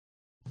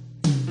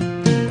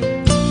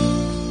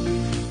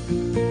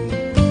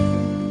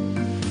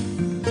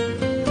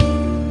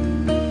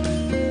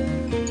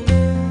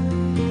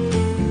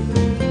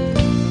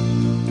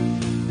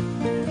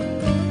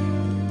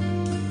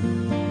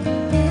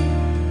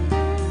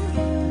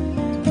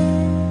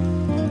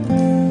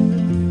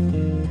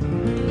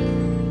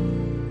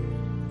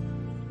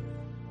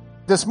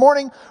This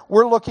morning,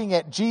 we're looking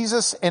at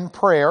Jesus and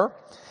prayer.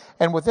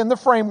 And within the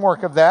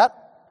framework of that,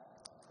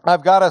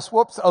 I've got us,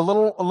 a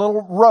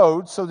little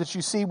road so that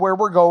you see where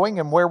we're going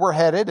and where we're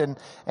headed, and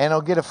it'll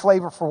get a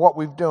flavor for what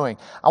we're doing.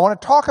 I want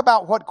to talk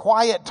about what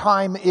quiet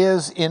time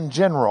is in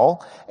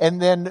general,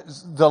 and then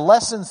the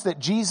lessons that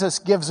Jesus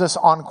gives us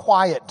on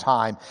quiet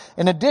time.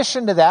 In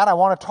addition to that, I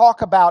want to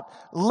talk about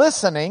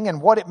listening and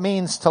what it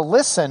means to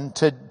listen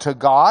to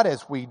God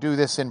as we do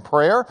this in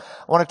prayer.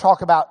 I want to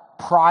talk about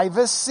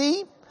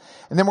privacy.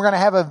 And then we're going to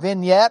have a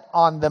vignette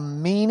on the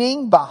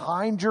meaning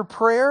behind your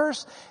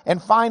prayers.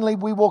 And finally,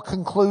 we will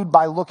conclude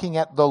by looking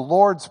at the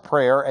Lord's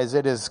Prayer, as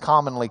it is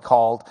commonly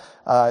called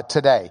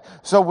today.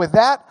 So with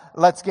that,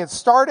 let's get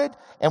started.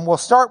 And we'll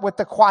start with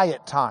the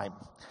quiet time.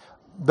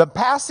 The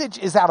passage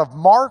is out of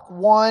Mark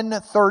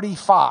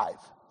 1:35.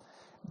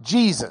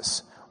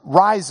 Jesus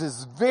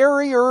rises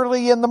very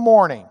early in the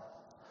morning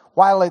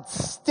while it's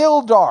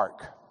still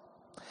dark.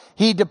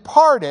 He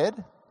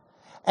departed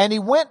and he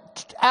went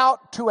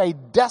out to a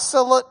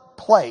desolate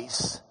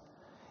place,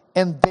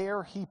 and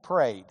there he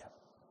prayed.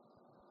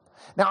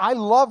 Now, I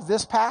love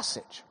this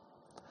passage.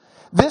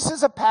 This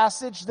is a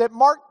passage that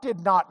Mark did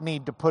not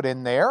need to put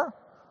in there.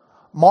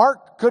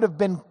 Mark could have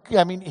been,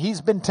 he's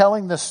been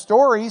telling the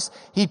stories.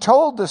 He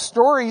told the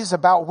stories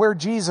about where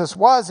Jesus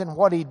was and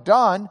what he'd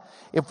done.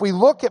 If we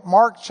look at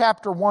Mark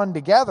chapter 1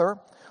 together,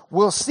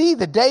 we'll see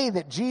the day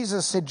that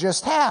Jesus had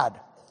just had.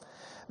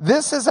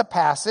 This is a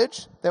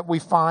passage that we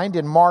find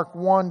in Mark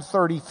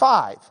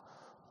 1:35.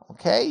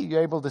 Okay, you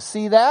able to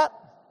see that?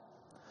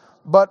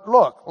 But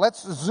look,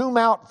 let's zoom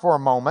out for a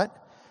moment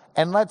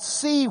and let's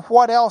see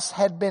what else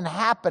had been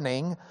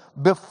happening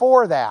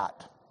before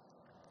that.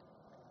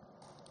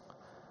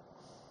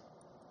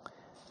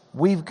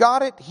 We've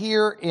got it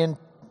here in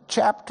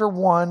chapter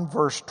 1,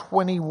 verse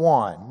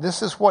 21.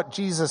 This is what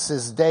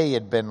Jesus' day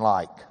had been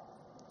like.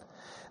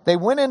 They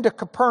went into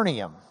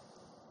Capernaum.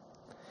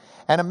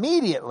 And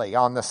immediately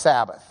on the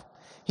Sabbath,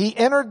 he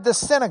entered the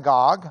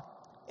synagogue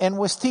and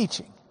was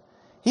teaching.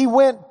 He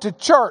went to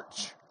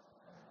church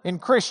in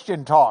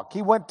Christian talk.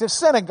 He went to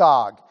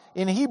synagogue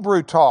in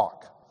Hebrew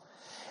talk.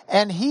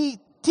 And he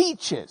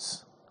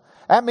teaches.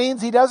 That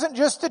means he doesn't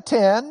just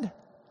attend.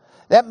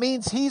 That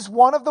means he's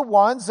one of the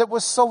ones that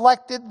was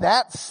selected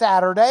that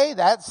Saturday,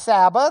 that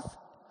Sabbath,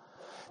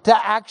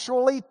 to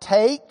actually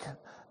take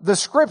the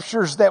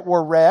scriptures that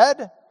were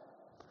read.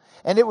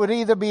 And it would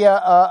either be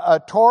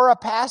a Torah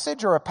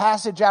passage or a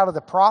passage out of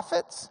the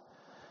prophets.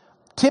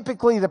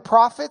 Typically the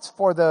prophets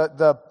for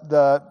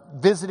the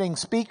visiting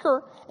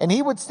speaker. And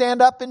he would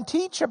stand up and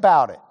teach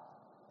about it.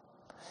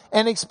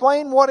 And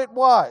explain what it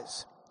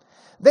was.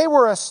 They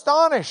were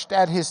astonished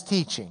at his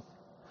teaching.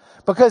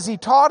 Because he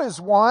taught as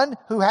one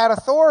who had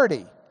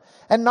authority.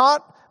 And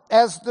not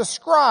as the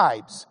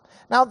scribes.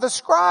 Now the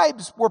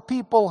scribes were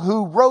people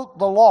who wrote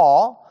the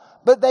law.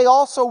 But they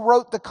also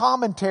wrote the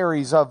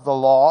commentaries of the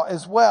law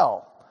as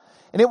well.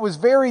 And it was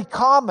very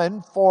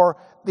common for,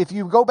 if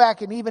you go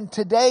back and even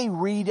today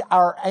read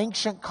our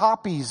ancient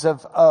copies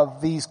of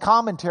these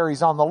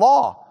commentaries on the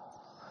law,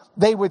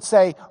 they would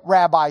say,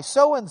 Rabbi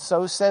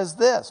so-and-so says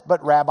this,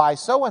 but Rabbi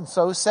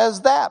so-and-so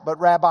says that, but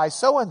Rabbi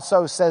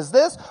so-and-so says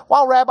this,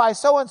 while Rabbi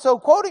so-and-so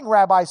quoting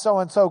Rabbi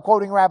so-and-so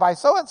quoting Rabbi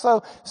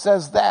so-and-so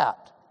says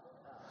that.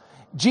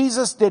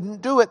 Jesus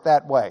didn't do it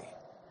that way.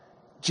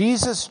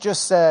 Jesus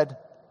just said,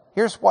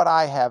 here's what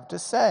I have to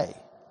say.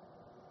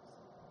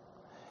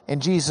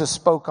 And Jesus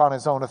spoke on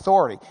his own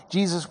authority.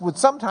 Jesus would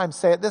sometimes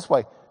say it this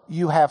way,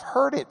 you have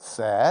heard it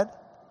said,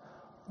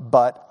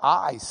 but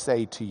I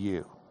say to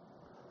you.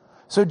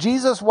 So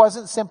Jesus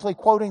wasn't simply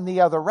quoting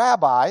the other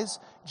rabbis.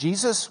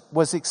 Jesus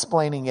was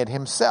explaining it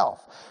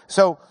himself.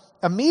 So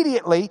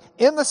immediately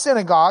in the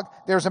synagogue,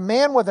 there's a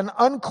man with an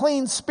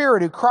unclean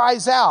spirit who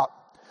cries out,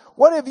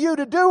 what have you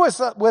to do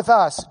with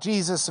us,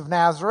 Jesus of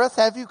Nazareth?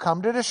 Have you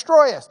come to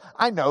destroy us?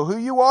 I know who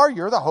you are.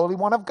 You're the Holy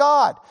One of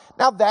God.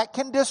 Now that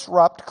can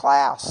disrupt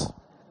class.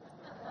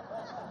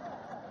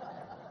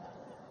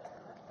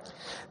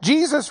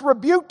 Jesus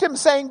rebuked him,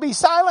 saying, be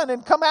silent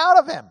and come out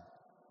of him.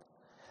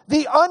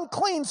 The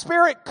unclean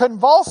spirit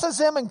convulses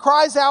him and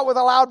cries out with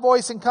a loud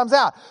voice and comes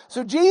out.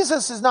 So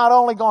Jesus has not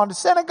only gone to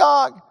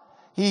synagogue,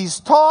 he's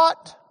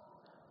taught.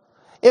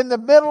 In the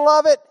middle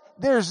of it,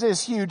 there's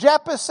this huge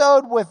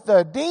episode with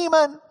the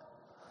demon.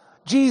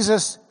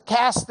 Jesus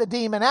casts the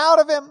demon out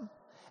of him.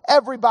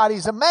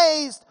 Everybody's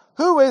amazed.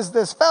 Who is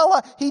this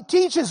fella? He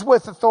teaches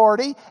with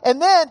authority. And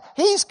then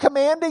he's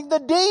commanding the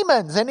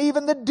demons. And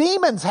even the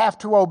demons have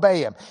to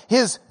obey him.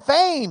 His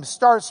fame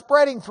starts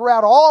spreading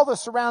throughout all the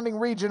surrounding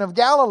region of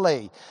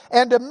Galilee.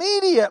 And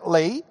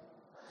immediately,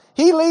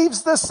 he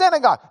leaves the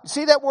synagogue. You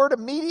see that word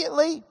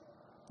immediately?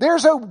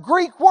 There's a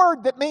Greek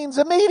word that means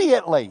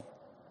immediately.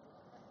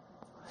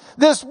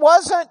 This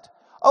wasn't,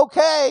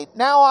 okay,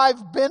 now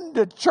I've been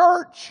to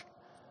church.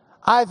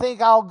 I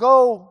think I'll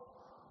go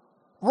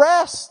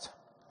rest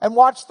and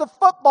watch the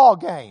football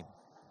game.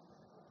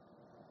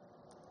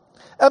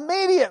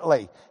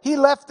 Immediately, he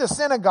left the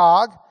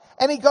synagogue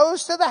and he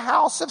goes to the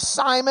house of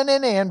Simon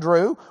and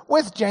Andrew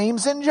with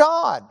James and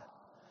John.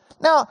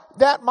 Now,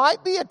 that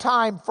might be a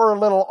time for a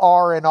little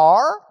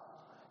R&R.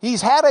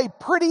 He's had a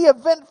pretty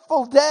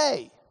eventful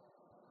day.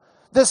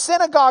 The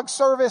synagogue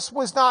service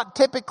was not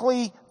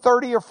typically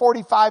 30 or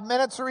 45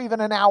 minutes or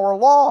even an hour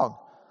long.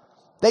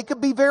 They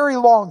could be very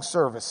long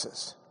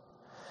services.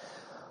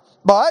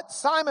 But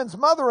Simon's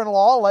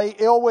mother-in-law lay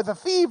ill with a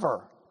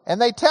fever,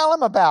 and they tell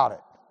him about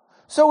it.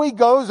 So he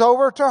goes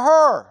over to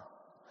her,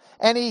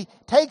 and he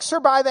takes her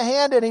by the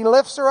hand, and he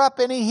lifts her up,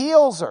 and he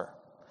heals her.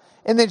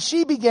 And then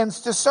she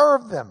begins to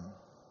serve them.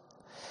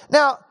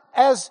 Now,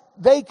 as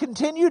they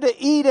continue to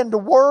eat and to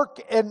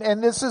work,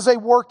 and this is a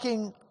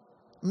working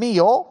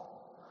meal,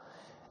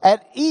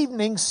 at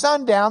evening,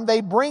 sundown,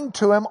 they bring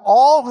to him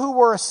all who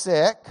were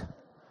sick,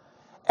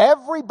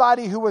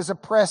 everybody who was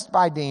oppressed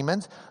by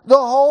demons. The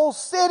whole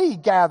city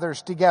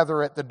gathers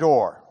together at the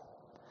door.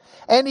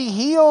 And he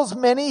heals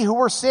many who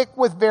were sick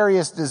with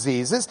various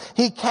diseases.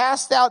 He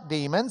cast out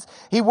demons.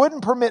 He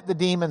wouldn't permit the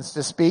demons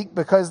to speak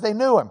because they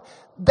knew him.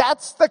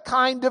 That's the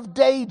kind of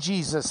day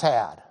Jesus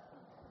had.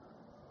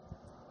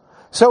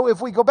 So if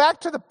we go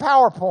back to the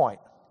PowerPoint,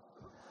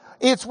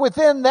 it's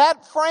within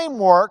that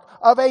framework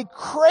of a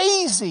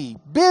crazy,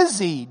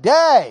 busy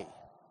day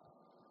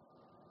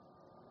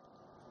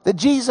that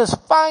Jesus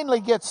finally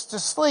gets to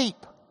sleep.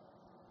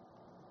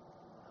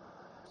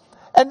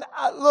 And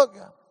look,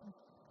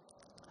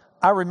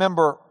 I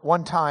remember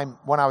one time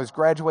when I was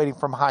graduating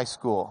from high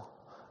school,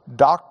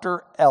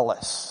 Dr.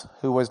 Ellis,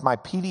 who was my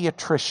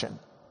pediatrician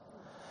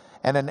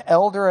and an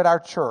elder at our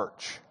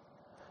church,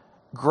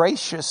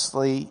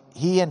 graciously,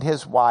 he and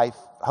his wife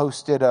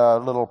hosted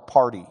a little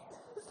party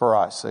for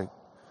us, a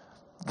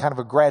kind of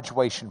a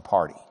graduation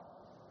party.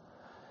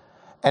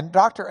 And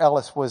Dr.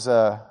 Ellis was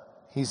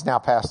he's now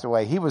passed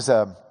away. He was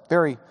a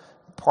very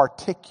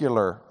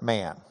particular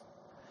man.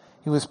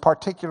 He was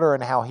particular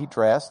in how he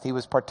dressed. He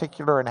was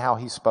particular in how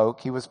he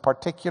spoke. He was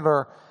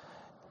particular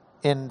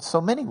in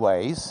so many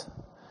ways.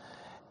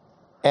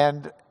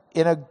 And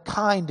in a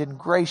kind and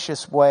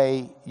gracious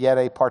way, yet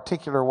a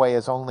particular way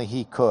as only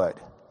he could.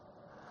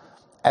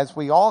 As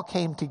we all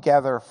came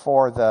together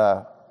for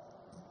the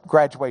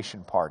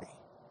graduation party,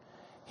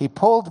 he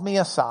pulled me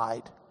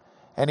aside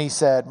and he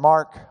said,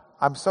 "Mark,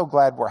 I'm so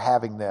glad we're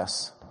having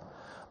this,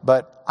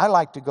 but I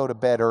like to go to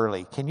bed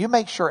early. Can you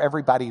make sure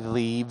everybody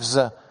leaves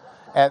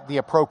at the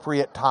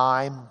appropriate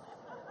time?"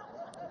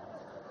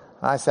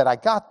 And I said, I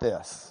got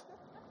this.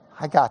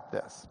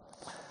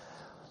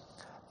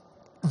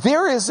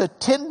 There is a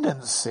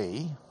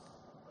tendency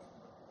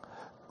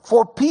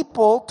for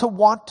people to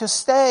want to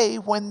stay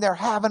when they're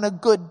having a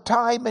good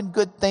time and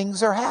good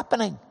things are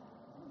happening.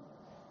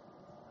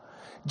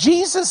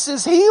 Jesus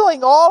is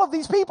healing all of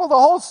these people. The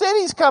whole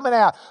city's coming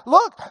out.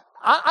 Look,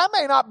 I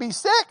may not be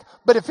sick,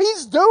 but if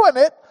he's doing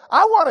it,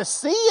 I want to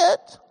see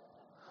it.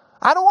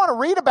 I don't want to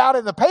read about it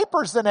in the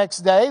papers the next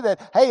day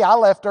that, hey, I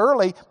left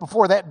early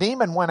before that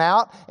demon went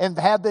out and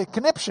had the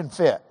conniption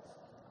fit.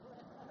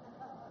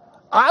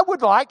 I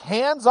would like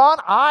hands-on,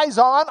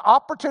 eyes-on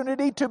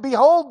opportunity to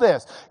behold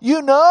this.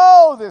 You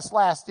know this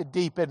lasted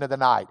deep into the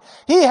night.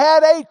 He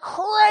had a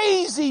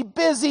crazy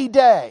busy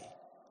day.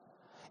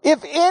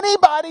 If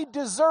anybody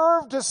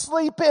deserved to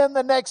sleep in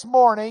the next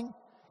morning,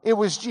 it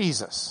was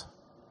Jesus.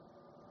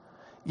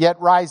 Yet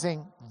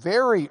rising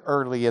very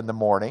early in the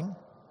morning,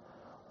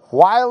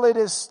 while it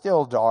is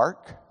still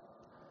dark,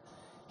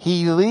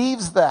 he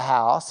leaves the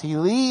house, he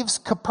leaves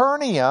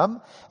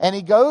Capernaum, and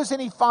he goes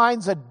and he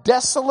finds a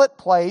desolate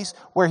place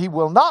where he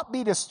will not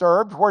be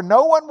disturbed, where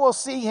no one will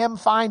see him,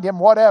 find him,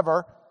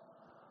 whatever.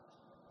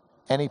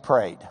 And he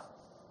prayed.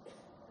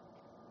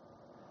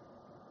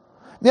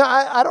 Now,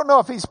 I don't know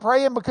if he's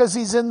praying because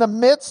he's in the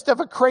midst of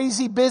a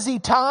crazy busy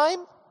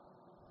time,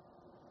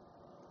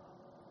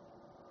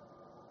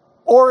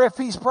 or if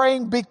he's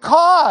praying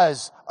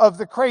because of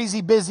the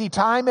crazy busy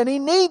time and he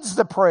needs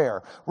the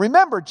prayer.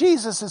 Remember,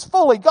 Jesus is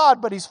fully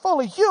God, but he's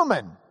fully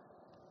human.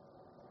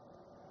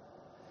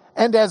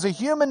 And as a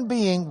human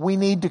being, we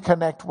need to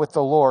connect with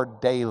the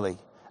Lord daily,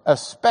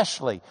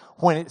 especially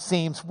when it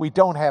seems we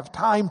don't have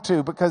time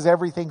to because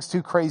everything's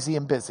too crazy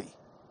and busy.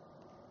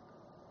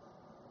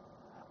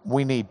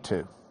 We need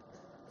to.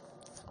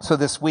 So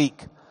this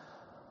week,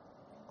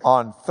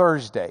 on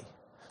Thursday,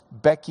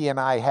 Becky and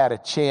I had a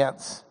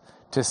chance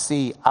to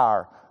see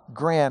our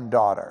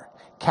granddaughter,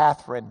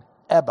 Catherine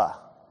Ebba.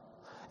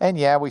 And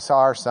yeah, we saw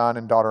our son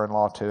and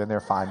daughter-in-law too, and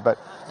they're fine. But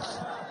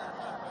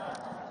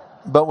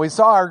we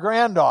saw our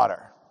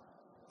granddaughter,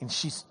 and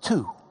she's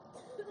 2.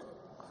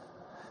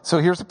 So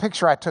here's a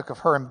picture I took of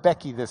her and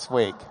Becky this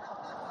week.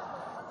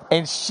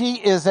 And she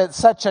is at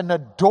such an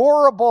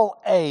adorable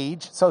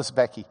age. So is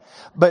Becky.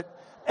 But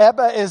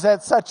Ebba is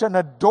at such an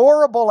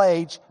adorable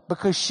age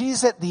because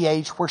she's at the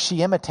age where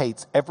she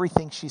imitates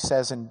everything she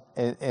says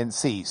and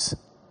sees.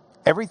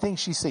 Everything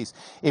she sees.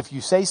 If you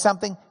say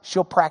something,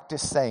 she'll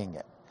practice saying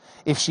it.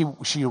 If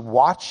she'll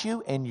watch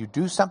you and you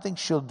do something,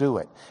 she'll do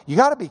it. You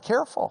got to be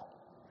careful.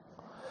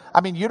 I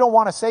mean, you don't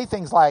want to say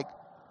things like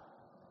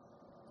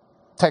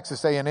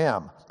Texas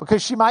A&M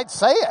because she might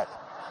say it.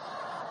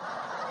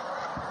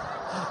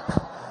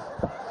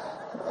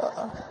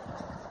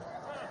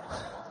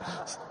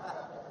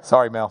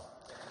 Sorry, Mel.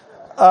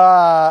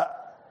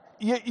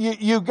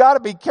 You got to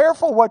be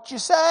careful what you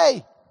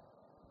say.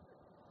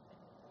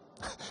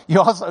 You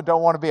also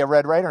don't want to be a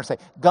Red Raider and say,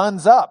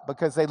 guns up,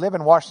 because they live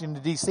in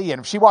Washington, D.C. And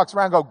if she walks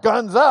around and go,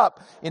 guns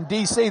up in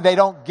D.C., they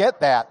don't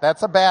get that.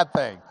 That's a bad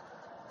thing.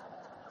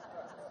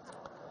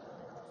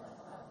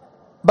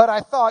 But I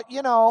thought,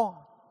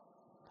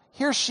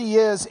 here she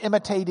is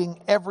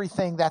imitating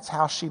everything. That's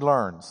how she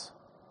learns.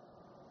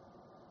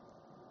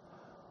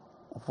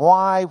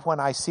 Why, when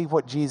I see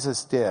what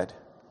Jesus did,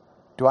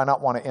 do I not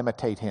want to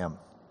imitate him?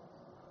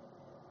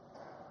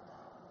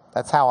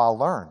 That's how I'll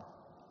learn.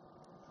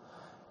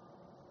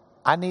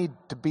 I need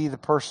to be the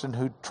person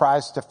who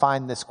tries to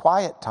find this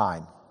quiet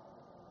time.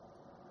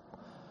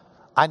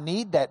 I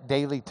need that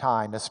daily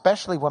time,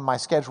 especially when my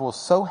schedule is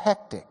so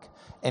hectic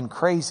and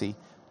crazy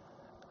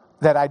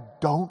that I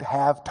don't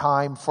have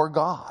time for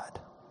God.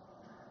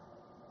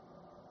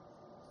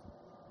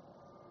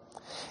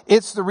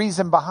 It's the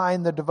reason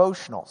behind the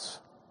devotionals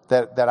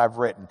that I've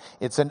written.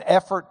 It's an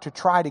effort to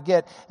try to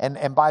get,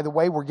 and by the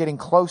way, we're getting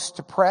close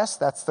to press.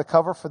 That's the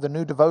cover for the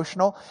new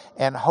devotional,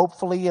 and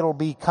hopefully it'll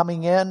be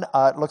coming in,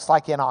 it looks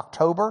like in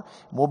October.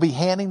 We'll be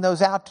handing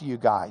those out to you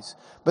guys.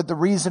 But the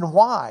reason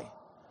why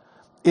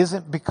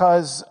isn't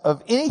because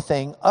of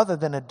anything other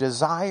than a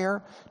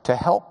desire to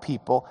help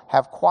people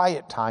have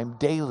quiet time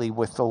daily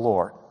with the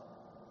Lord.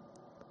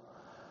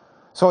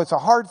 So it's a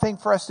hard thing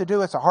for us to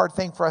do. It's a hard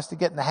thing for us to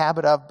get in the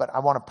habit of, but I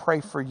want to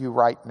pray for you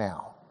right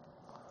now.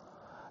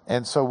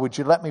 And so would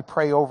you let me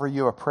pray over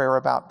you a prayer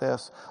about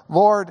this?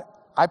 Lord,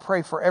 I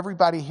pray for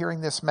everybody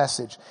hearing this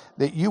message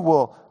that you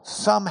will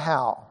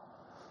somehow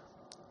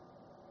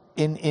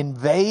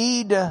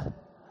invade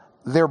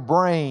their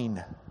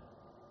brain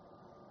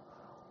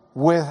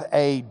with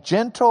a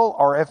gentle,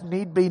 or if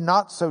need be,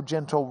 not so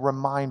gentle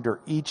reminder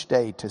each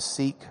day to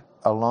seek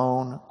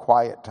alone,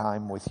 quiet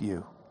time with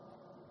you.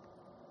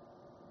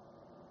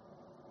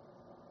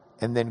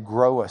 And then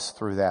grow us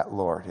through that,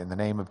 Lord. In the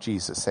name of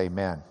Jesus,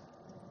 amen.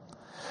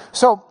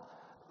 So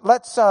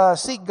let's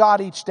seek God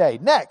each day.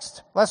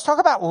 Next, let's talk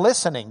about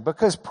listening,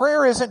 because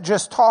prayer isn't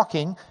just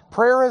talking.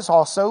 Prayer is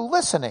also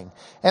listening.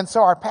 And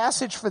so our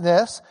passage for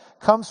this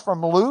comes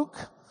from Luke.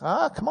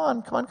 Come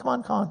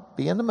on.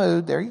 Be in the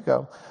mood. There you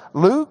go.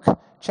 Luke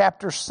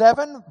chapter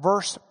 7,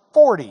 verse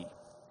 40.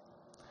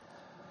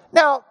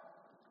 Now,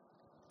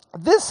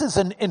 this is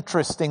an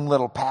interesting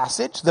little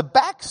passage. The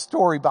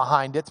backstory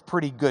behind it's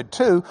pretty good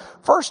too.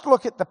 First,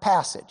 look at the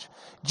passage.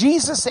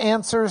 Jesus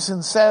answers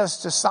and says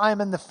to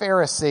Simon the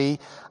Pharisee,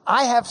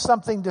 I have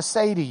something to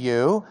say to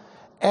you.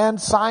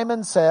 And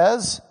Simon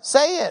says,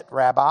 say it,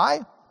 Rabbi.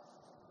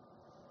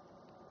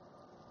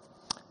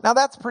 Now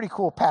that's a pretty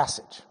cool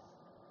passage.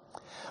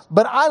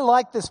 But I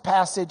like this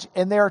passage,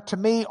 and there to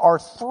me are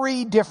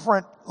three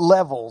different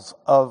levels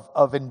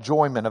of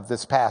enjoyment of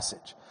this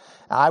passage.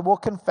 I will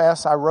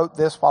confess I wrote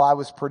this while I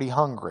was pretty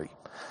hungry.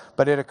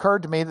 But it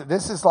occurred to me that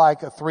this is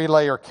like a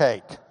 3-layer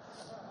cake.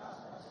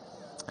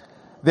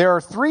 There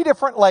are three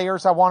different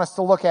layers I want us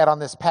to look at on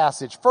this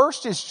passage.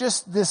 First is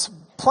just this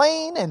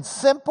plain and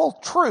simple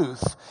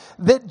truth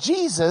that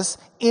Jesus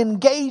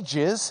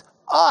engages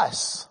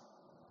us.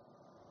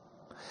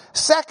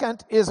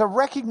 Second is a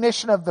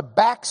recognition of the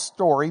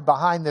backstory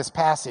behind this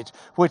passage,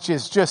 which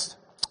is just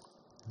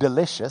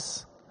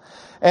delicious.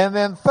 And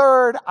then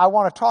third, I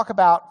want to talk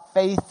about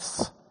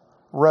faith's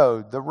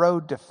road, the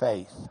road to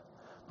faith,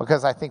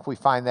 because I think we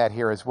find that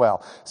here as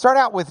well. Start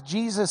out with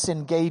Jesus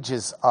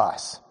engages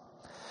us.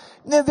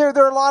 Now, there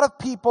are a lot of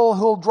people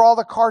who'll draw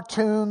the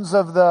cartoons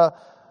of the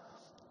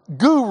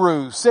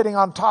guru sitting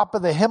on top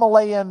of the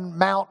Himalayan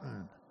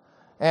mountain.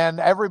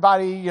 And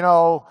everybody,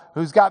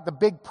 who's got the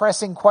big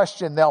pressing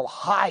question, they'll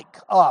hike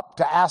up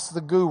to ask the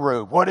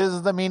guru, what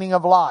is the meaning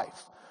of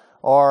life?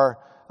 Or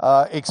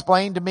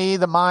explain to me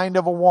the mind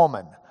of a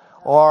woman.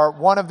 Or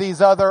one of these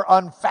other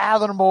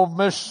unfathomable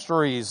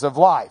mysteries of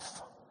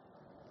life.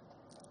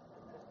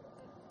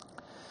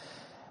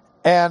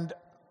 And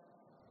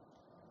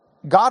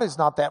God is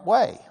not that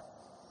way.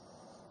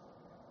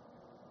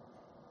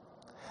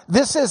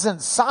 This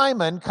isn't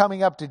Simon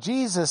coming up to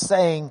Jesus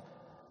saying,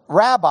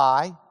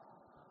 Rabbi,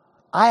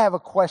 I have a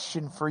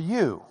question for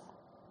you.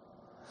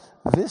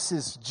 This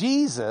is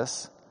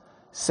Jesus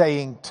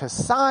saying to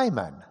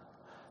Simon,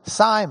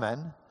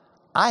 Simon,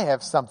 I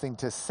have something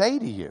to say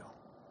to you.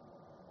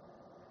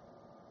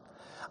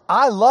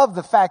 I love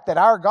the fact that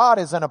our God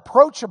is an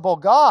approachable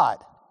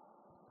God.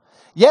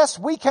 Yes,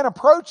 we can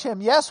approach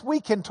him. Yes, we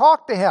can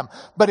talk to him.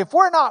 But if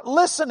we're not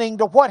listening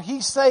to what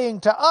he's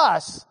saying to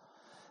us,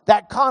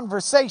 that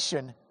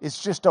conversation is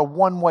just a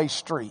one-way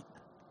street,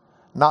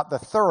 not the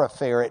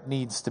thoroughfare it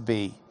needs to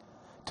be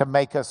to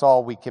make us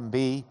all we can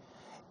be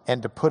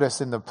and to put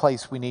us in the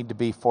place we need to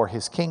be for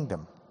his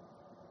kingdom.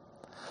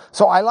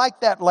 So I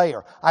like that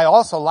layer. I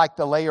also like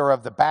the layer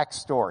of the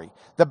backstory.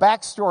 The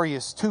backstory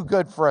is too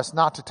good for us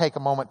not to take a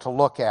moment to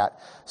look at.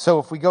 So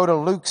if we go to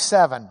Luke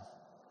 7,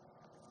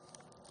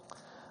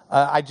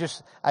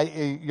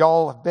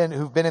 y'all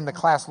who've been in the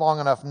class long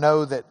enough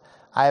know that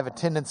I have a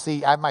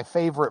tendency, I have my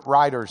favorite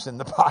writers in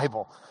the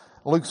Bible.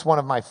 Luke's one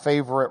of my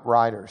favorite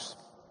writers.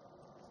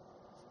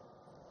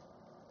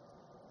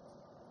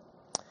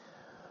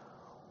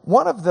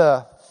 One of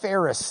the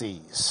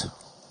Pharisees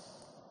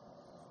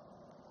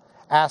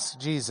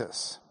asked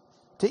Jesus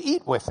to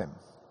eat with him.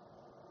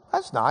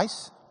 That's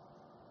nice.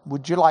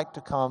 Would you like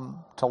to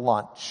come to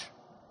lunch?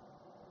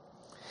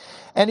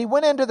 And he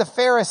went into the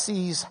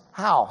Pharisee's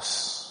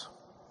house,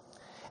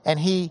 and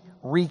he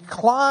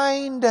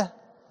reclined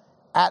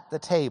at the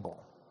table.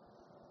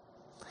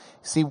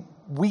 See,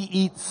 we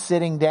eat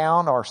sitting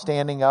down or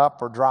standing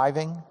up or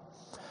driving.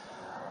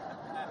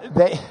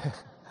 They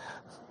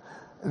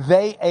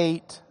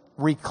ate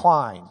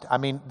reclined. I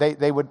mean,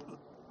 they would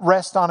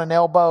rest on an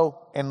elbow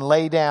and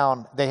lay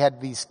down. They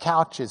had these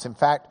couches. In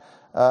fact,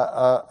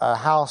 a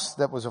house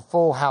that was a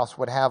full house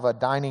would have a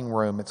dining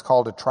room. It's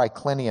called a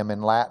triclinium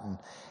in Latin.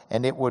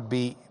 And it would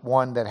be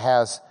one that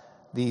has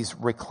these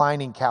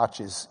reclining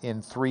couches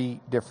in 3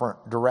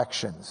 different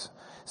directions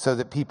so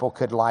that people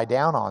could lie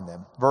down on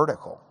them,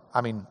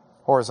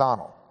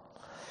 horizontal.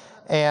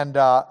 And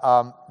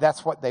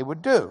that's what they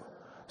would do.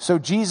 So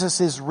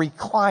Jesus is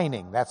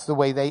reclining. That's the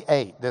way they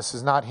ate. This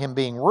is not him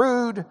being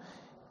rude.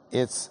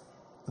 It's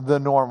the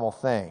normal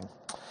thing.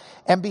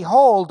 And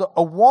behold,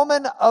 a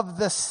woman of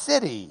the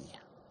city.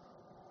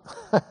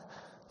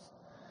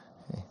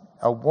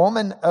 A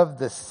woman of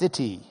the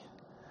city.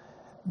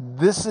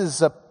 This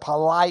is a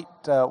polite,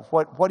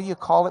 what do you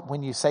call it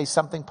when you say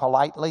something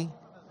politely?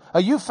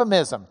 A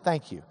euphemism.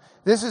 Thank you.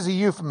 This is a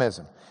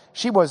euphemism.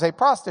 She was a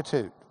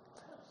prostitute,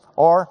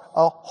 or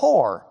a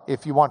whore,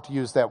 if you want to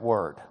use that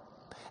word.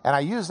 And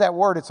I use that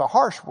word, it's a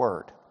harsh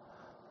word.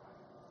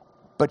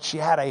 But she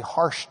had a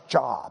harsh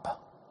job.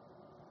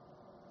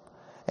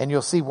 And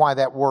you'll see why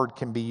that word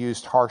can be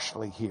used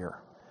harshly here.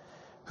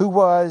 Who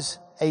was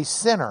a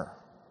sinner.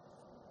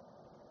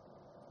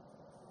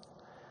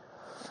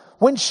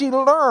 When she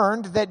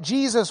learned that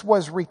Jesus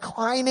was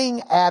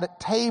reclining at a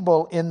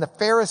table in the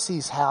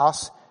Pharisee's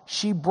house,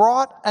 she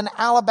brought an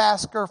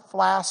alabaster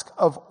flask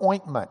of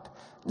ointment.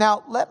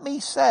 Now, let me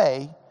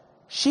say,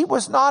 she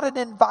was not an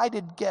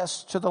invited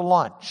guest to the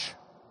lunch.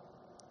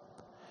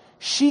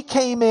 She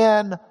came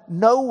in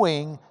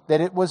knowing that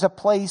it was a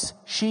place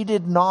she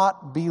did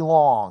not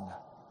belong.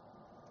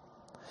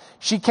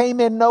 She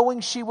came in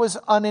knowing she was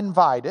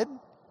uninvited.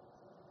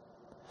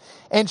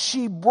 And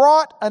she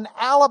brought an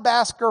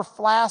alabaster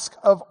flask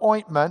of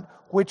ointment,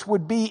 which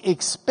would be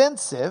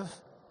expensive.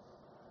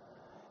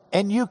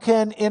 And you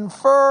can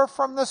infer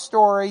from the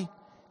story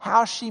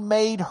how she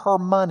made her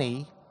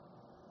money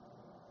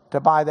to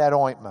buy that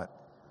ointment.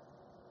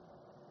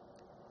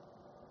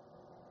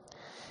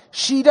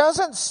 She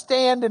doesn't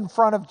stand in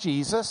front of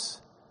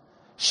Jesus.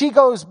 She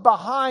goes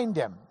behind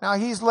him. Now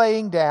he's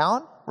laying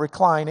down,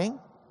 reclining.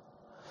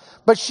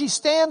 But she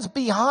stands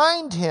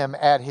behind him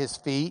at his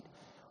feet,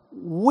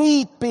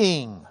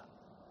 weeping.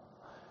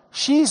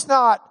 She's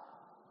not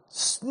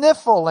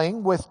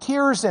sniffling with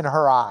tears in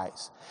her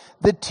eyes.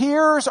 The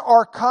tears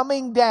are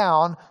coming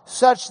down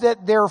such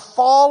that they're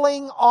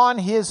falling on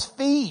his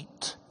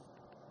feet.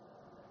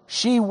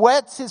 She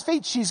wets his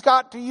feet. She's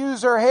got to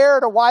use her hair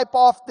to wipe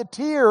off the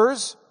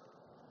tears.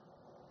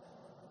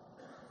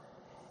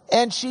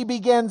 And she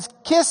begins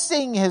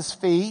kissing his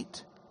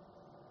feet.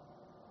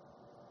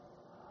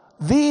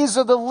 These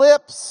are the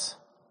lips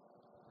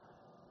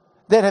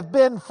that have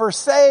been for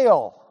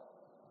sale.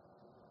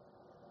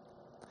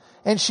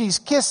 And she's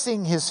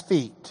kissing his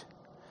feet.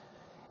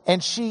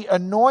 And she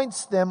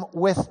anoints them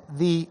with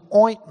the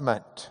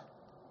ointment.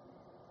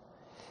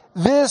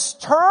 This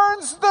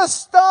turns the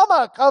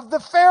stomach of the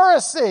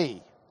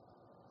Pharisee.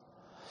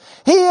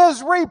 He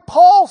is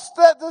repulsed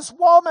that this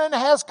woman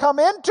has come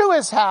into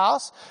his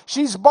house.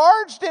 She's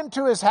barged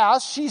into his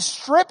house. She's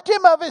stripped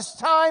him of his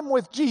time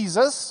with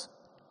Jesus.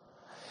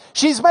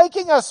 She's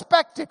making a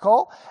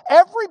spectacle.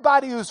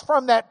 Everybody who's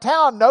from that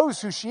town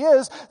knows who she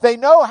is. They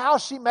know how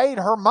she made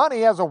her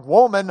money as a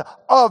woman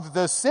of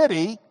the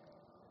city.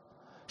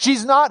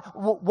 She's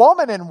not,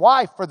 woman and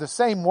wife are the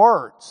same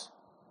words.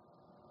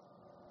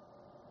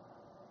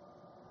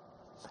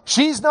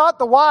 She's not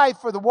the wife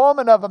or the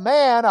woman of a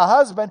man, a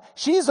husband.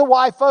 She's the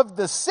wife of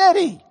the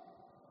city.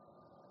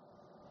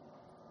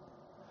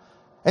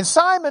 And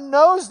Simon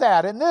knows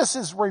that, and this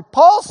is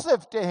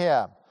repulsive to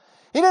him.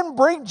 He didn't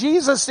bring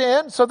Jesus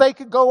in so they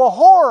could go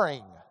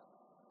a-whoring.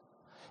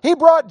 He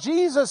brought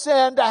Jesus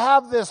in to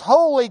have this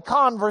holy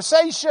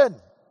conversation,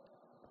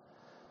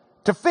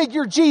 to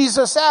figure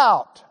Jesus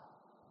out,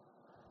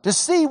 to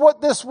see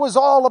what this was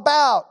all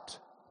about.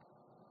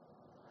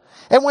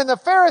 And when the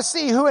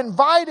Pharisee who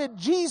invited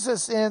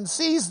Jesus in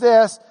sees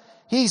this,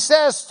 he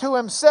says to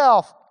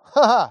himself,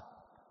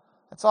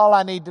 that's all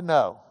I need to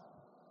know.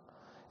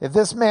 If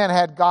this man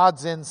had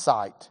God's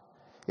insight,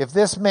 if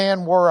this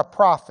man were a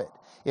prophet,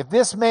 if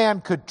this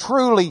man could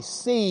truly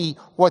see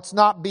what's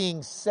not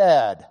being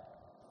said,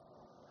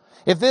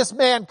 if this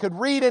man could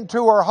read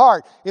into her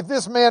heart, if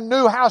this man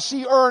knew how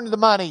she earned the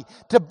money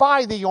to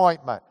buy the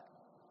ointment,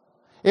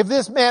 if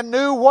this man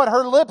knew what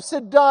her lips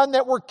had done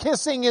that were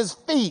kissing his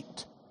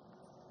feet,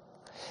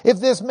 if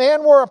this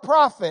man were a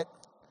prophet,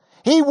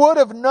 He would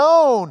have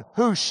known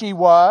who she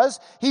was.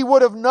 He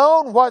would have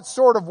known what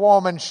sort of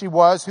woman she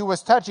was who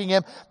was touching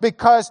him,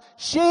 because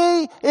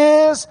she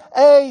is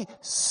a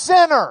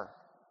sinner.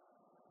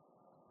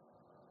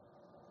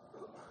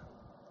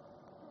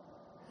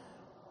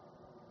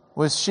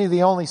 Was she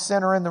the only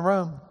sinner in the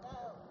room?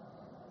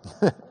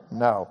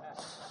 No.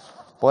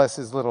 Bless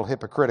his little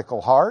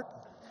hypocritical heart.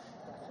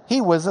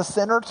 He was a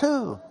sinner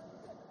too.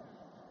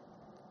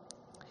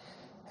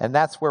 And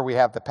that's where we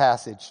have the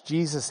passage.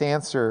 Jesus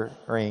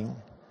answering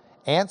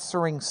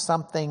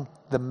something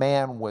the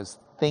man was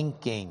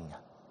thinking.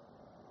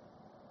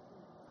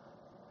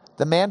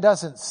 The man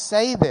doesn't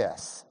say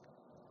this.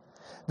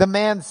 The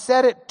man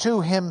said it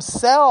to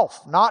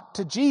himself, not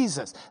to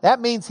Jesus. That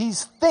means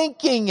he's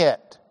thinking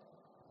it.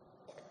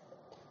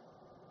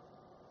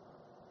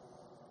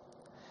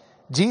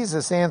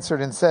 Jesus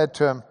answered and said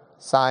to him,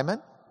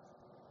 Simon,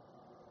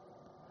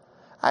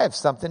 I have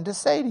something to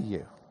say to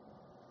you.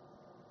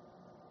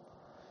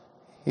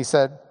 He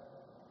said,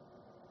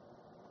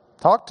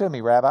 talk to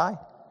me, Rabbi.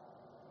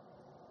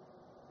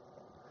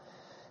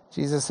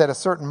 Jesus said, a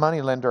certain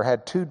moneylender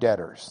had 2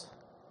 debtors.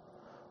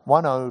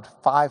 One owed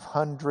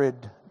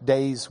 500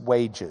 days'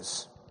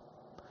 wages.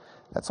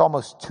 That's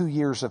almost 2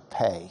 years of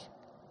pay.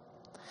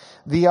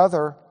 The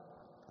other,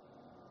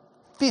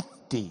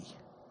 50.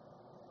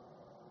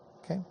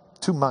 Okay,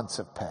 2 months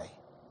of pay.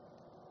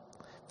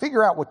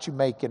 Figure out what you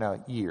make in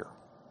a year.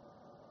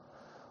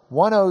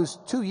 One owes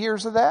 2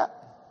 years of that.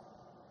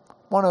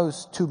 One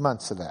owes 2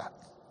 months of that.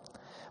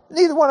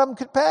 Neither one of them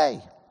could pay.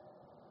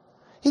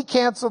 He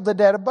canceled the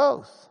debt of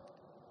both.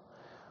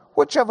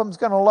 Which of them's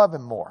going to love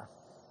him more?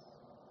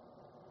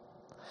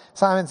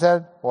 Simon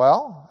said,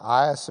 well,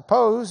 I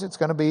suppose it's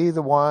going to be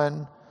the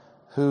one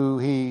who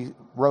he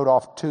wrote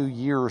off 2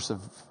 years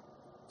of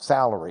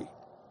salary.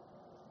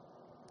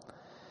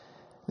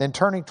 Then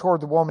turning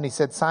toward the woman, he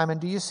said, Simon,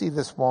 do you see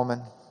this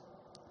woman?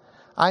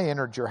 I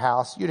entered your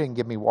house. You didn't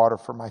give me water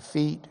for my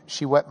feet.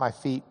 She wet my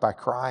feet by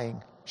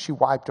crying. She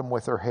wiped them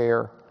with her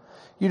hair.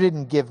 You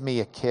didn't give me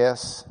a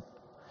kiss.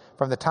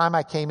 From the time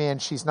I came in,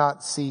 she's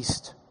not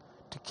ceased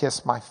to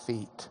kiss my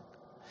feet.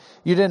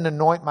 You didn't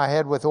anoint my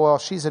head with oil.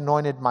 She's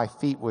anointed my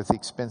feet with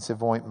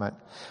expensive ointment.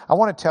 I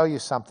want to tell you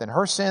something.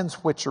 Her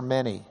sins, which are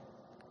many,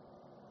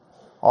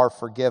 are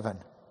forgiven.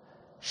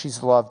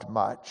 She's loved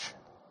much.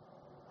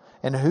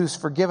 And who's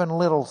forgiven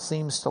little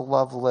seems to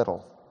love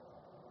little.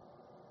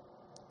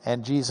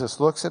 And Jesus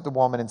looks at the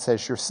woman and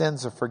says, your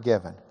sins are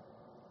forgiven.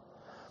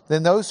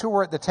 Then those who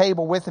were at the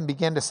table with him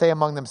began to say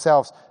among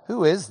themselves,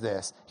 who is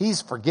this?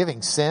 He's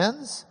forgiving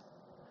sins?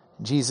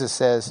 Jesus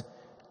says,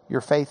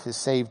 your faith has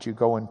saved you.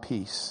 Go in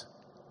peace.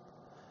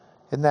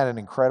 Isn't that an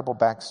incredible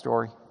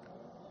backstory?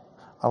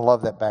 I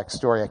love that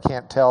backstory. I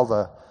can't tell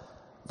the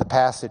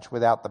passage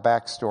without the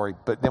backstory.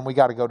 But then we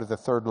got to go to the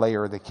third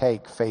layer of the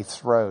cake,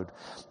 faith's road.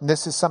 And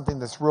this is something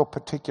that's real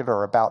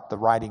particular about the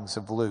writings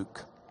of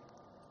Luke.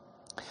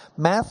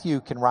 Matthew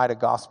can write a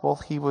gospel.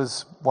 He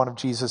was one of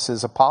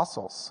Jesus's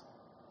apostles.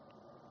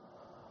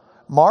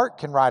 Mark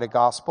can write a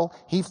gospel.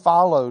 He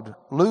followed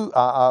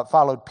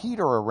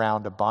Peter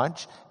around a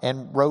bunch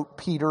and wrote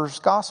Peter's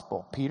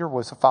gospel. Peter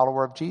was a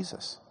follower of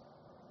Jesus.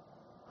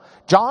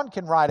 John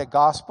can write a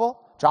gospel.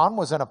 John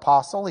was an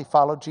apostle. He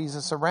followed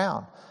Jesus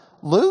around.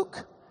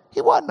 Luke,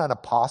 he wasn't an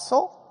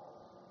apostle.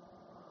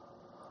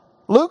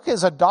 Luke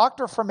is a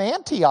doctor from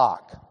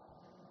Antioch,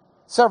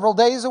 several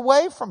days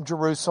away from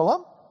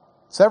Jerusalem,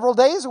 several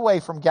days away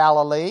from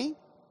Galilee.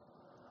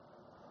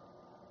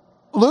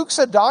 Luke's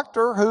a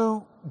doctor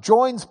who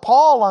joins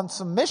Paul on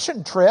some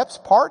mission trips,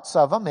 parts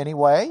of them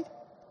anyway.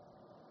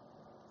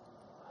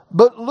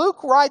 But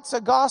Luke writes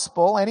a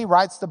gospel and he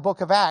writes the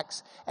book of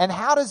Acts. And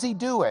how does he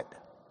do it?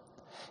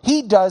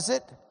 He does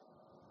it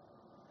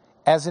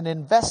as an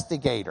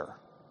investigator.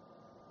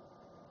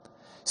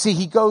 See,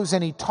 he goes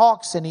and he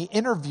talks and he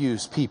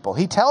interviews people.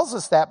 He tells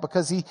us that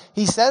because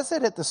he says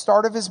it at the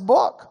start of his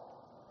book.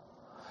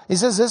 He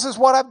says, this is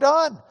what I've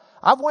done.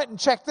 I've went and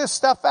checked this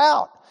stuff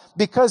out.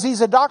 Because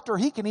he's a doctor,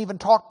 he can even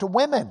talk to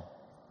women.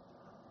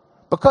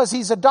 Because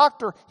he's a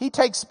doctor, he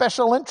takes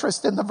special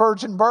interest in the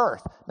virgin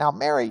birth. Now,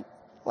 Mary,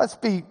 let's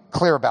be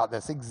clear about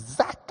this.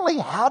 Exactly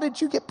how did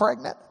you get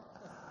pregnant?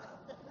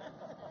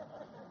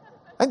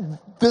 And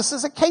this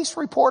is a case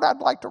report I'd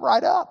like to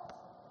write up.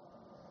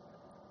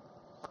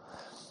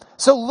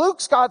 So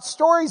Luke's got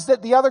stories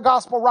that the other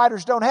gospel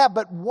writers don't have,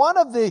 but one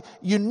of the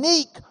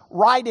unique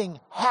writing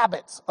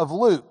habits of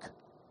Luke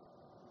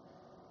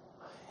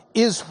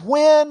is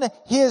when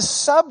his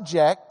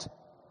subject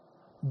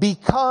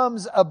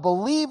becomes a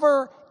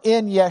believer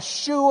in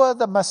Yeshua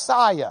the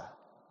Messiah,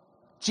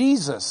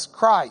 Jesus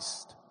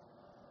Christ.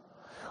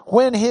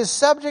 When his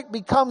subject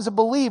becomes a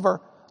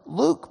believer,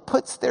 Luke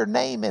puts their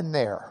name in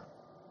there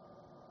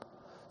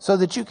so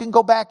that you can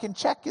go back and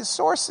check his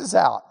sources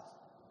out.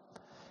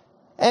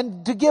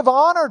 And to give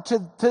honor to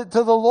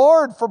the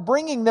Lord for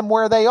bringing them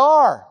where they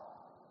are.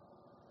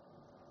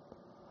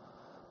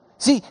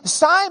 See,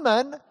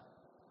 Simon,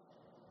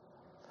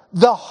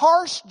 the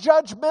harsh,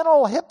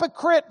 judgmental,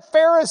 hypocrite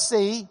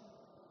Pharisee,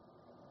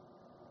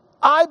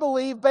 I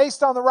believe,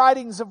 based on the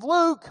writings of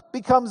Luke,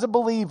 becomes a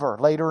believer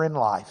later in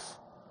life.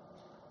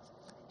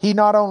 He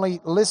not only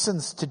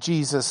listens to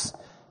Jesus,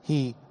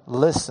 he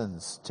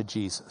listens to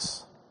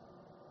Jesus.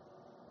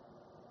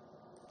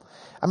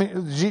 I mean,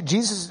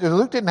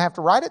 Luke didn't have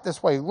to write it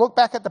this way. Look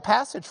back at the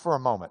passage for a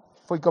moment.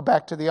 If we go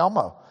back to the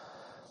Elmo.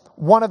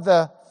 One of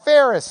the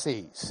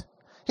Pharisees.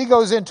 He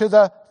goes into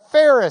the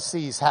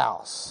Pharisee's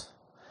house.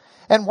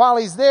 And while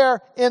he's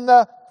there in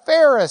the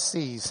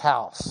Pharisee's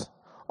house,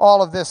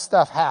 all of this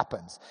stuff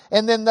happens.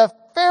 And then the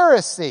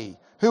Pharisee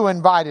who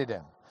invited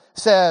him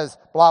says,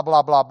 blah,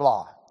 blah, blah,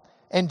 blah.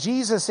 And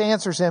Jesus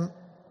answers him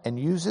and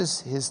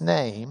uses his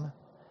name.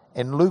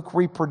 And Luke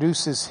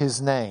reproduces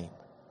his name.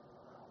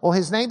 Well,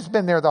 his name's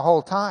been there the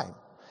whole time.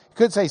 You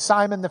could say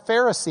Simon the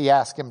Pharisee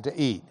asked him to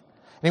eat.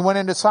 And he went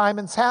into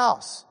Simon's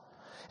house.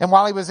 And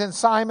while he was in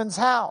Simon's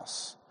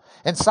house,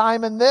 and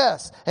Simon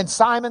this, and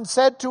Simon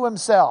said to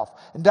himself,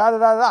 and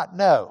da-da-da-da.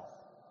 No.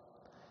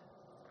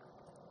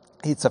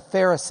 It's a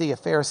Pharisee, a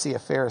Pharisee, a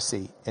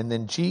Pharisee. And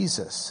then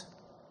Jesus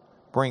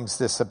brings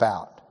this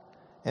about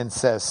and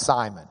says,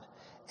 Simon.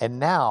 And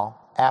now,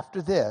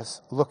 after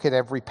this, look at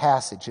every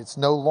passage. It's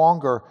no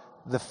longer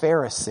the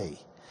Pharisee.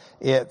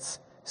 It's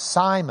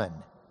Simon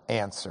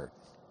answered.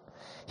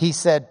 He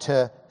said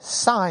to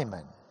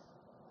Simon,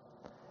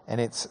 and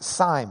it's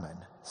Simon,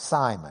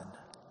 Simon.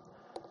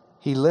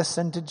 He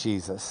listened to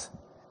Jesus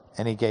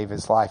and he gave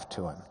his life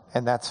to him.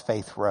 And that's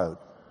Faith Road.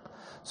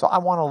 So I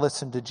want to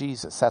listen to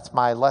Jesus. That's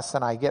my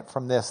lesson I get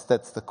from this.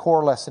 That's the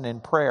core lesson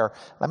in prayer.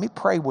 Let me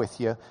pray with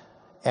you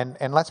and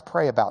let's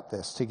pray about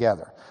this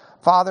together.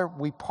 Father,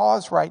 we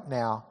pause right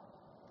now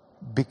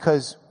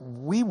because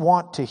we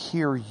want to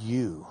hear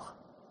you.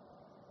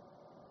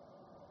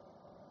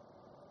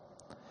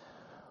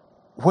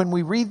 When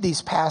we read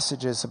these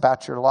passages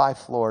about your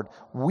life, Lord,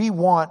 we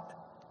want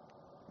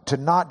to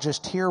not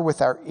just hear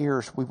with our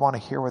ears, we want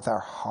to hear with our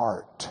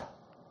heart.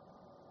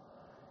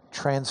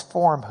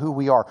 Transform who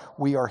we are.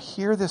 We are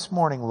here this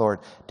morning, Lord,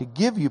 to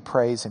give you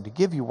praise and to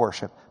give you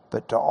worship,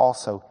 but to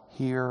also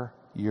hear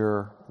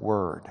your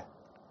word.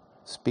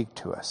 Speak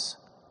to us.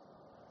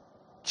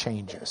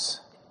 Change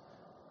us.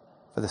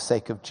 For the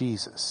sake of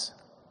Jesus,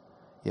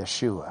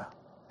 Yeshua.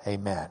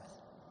 Amen.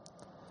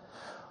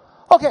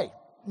 Okay.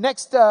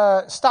 Next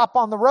stop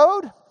on the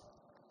road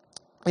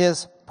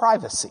is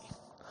privacy.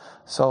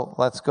 So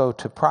let's go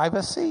to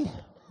privacy.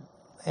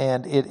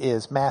 And it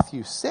is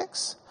Matthew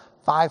 6,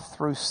 5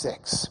 through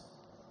 6.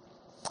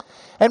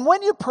 And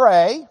when you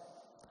pray,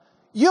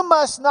 you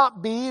must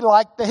not be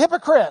like the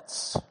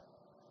hypocrites.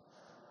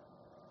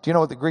 Do you know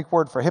what the Greek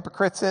word for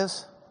hypocrites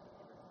is?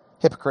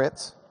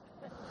 Hypocrites.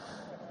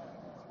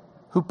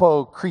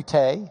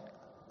 Hypocrite.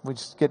 We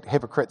just get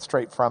hypocrite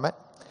straight from it.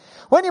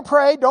 When you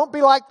pray, don't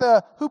be like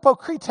the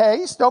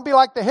hypocrites. Don't be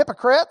like the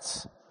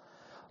hypocrites.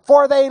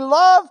 For they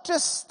love to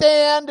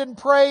stand and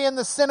pray in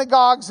the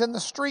synagogues and the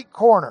street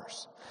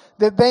corners,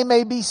 that they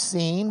may be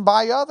seen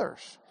by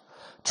others.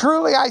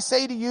 Truly I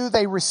say to you,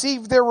 they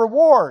receive their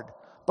reward.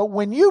 But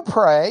when you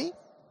pray,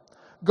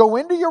 go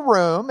into your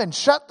room and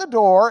shut the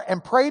door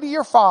and pray to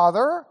your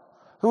Father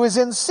who is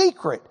in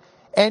secret.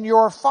 And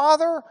your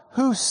Father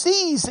who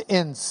sees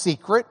in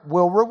secret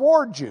will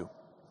reward you.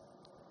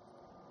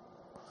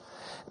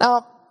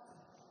 Now,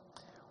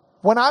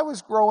 when I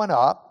was growing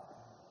up,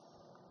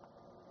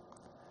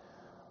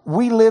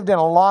 we lived in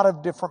a lot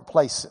of different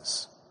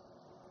places.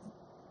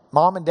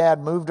 Mom and Dad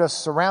moved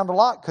us around a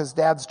lot because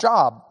Dad's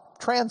job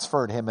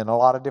transferred him in a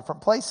lot of different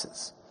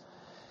places.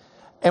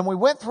 And we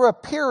went through a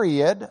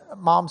period,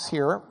 Mom's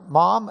here.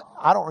 Mom,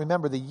 I don't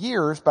remember the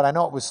years, but I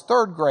know it was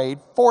 3rd grade,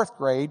 4th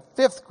grade,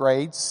 5th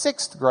grade,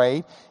 6th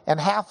grade, and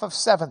half of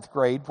 7th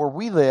grade where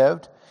we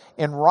lived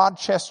in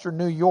Rochester,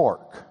 New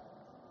York.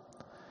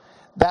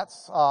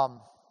 That's a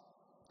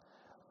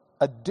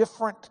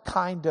different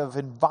kind of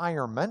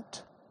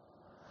environment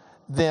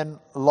than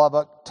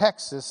Lubbock,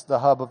 Texas, the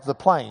hub of the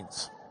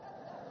plains.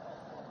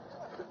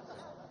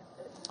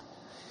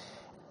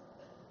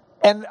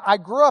 And I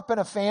grew up in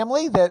a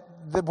family that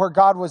where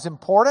God was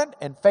important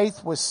and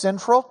faith was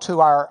central to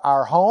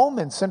our home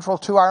and central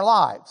to our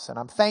lives. And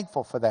I'm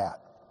thankful for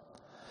that.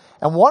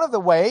 And one of the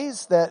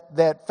ways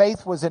that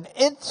faith was an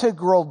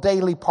integral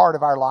daily part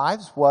of our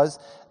lives was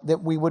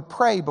that we would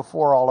pray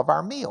before all of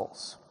our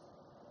meals.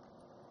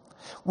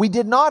 We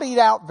did not eat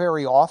out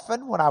very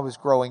often when I was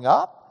growing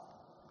up.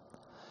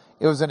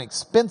 It was an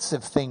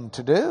expensive thing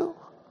to do.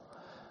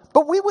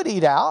 But we would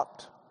eat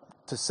out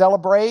to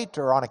celebrate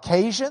or on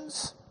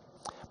occasions.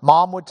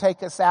 Mom would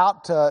take us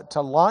out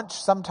to lunch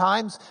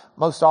sometimes,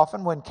 most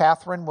often when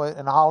Catherine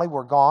and Holly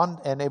were gone,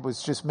 and it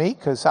was just me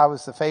because I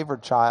was the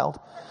favored child.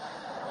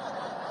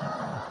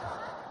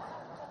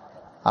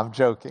 I'm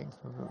joking.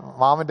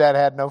 Mom and Dad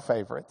had no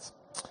favorites.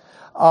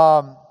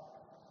 And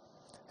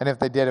if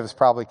they did, it was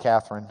probably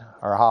Catherine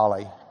or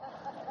Holly.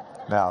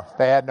 No,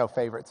 they had no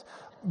favorites.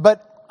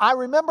 But I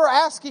remember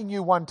asking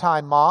you one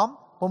time, Mom,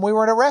 when we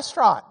were in a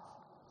restaurant.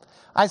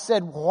 I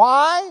said,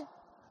 why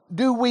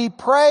do we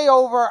pray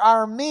over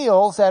our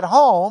meals at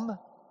home,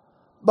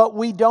 but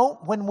we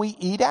don't when we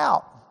eat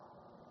out?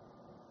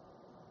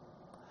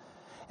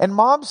 And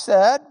Mom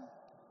said,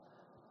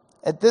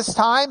 at this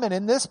time and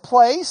in this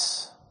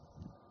place,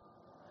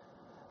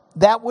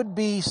 that would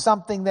be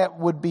something that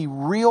would be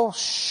real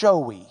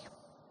showy.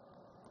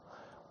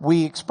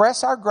 We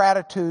express our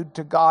gratitude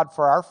to God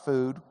for our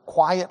food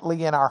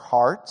quietly in our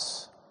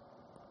hearts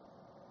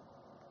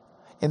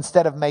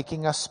instead of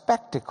making a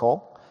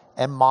spectacle.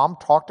 And Mom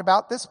talked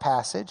about this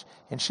passage,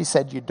 and she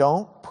said, you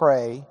don't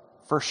pray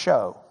for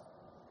show.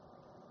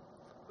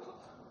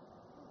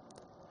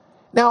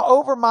 Now,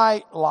 over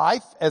my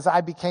life, as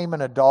I became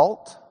an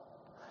adult,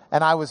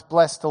 and I was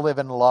blessed to live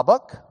in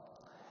Lubbock,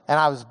 and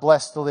I was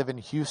blessed to live in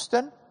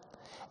Houston,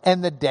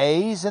 and the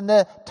days and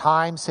the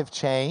times have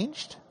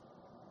changed,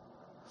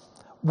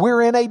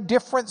 we're in a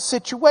different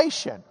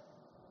situation.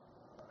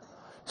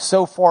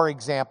 So, for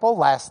example,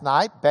 last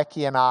night,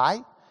 Becky and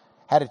I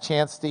had a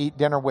chance to eat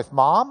dinner with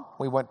Mom.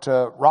 We went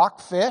to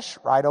Rockfish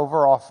right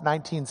over off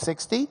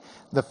 1960.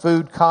 The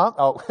food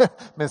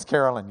Miss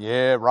Carolyn,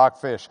 yeah,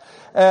 Rockfish.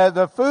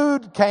 The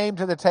food came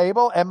to the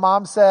table, and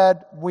Mom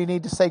said, we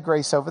need to say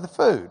grace over the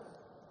food.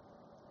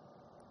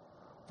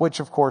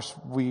 Which, of course,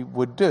 we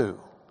would do.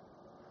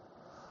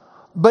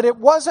 But it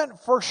wasn't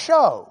for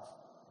show.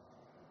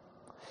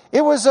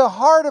 It was a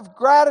heart of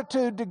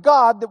gratitude to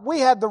God that we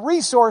had the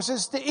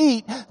resources to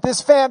eat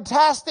this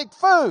fantastic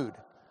food.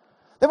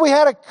 That we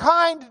had a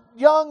kind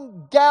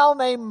young gal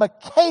named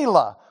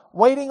Michaela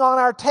waiting on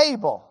our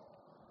table,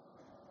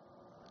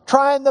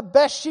 trying the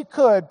best she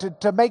could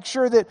to make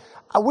sure that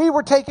we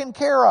were taken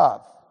care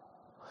of.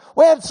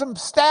 We had some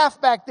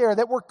staff back there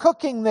that were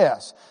cooking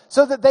this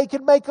so that they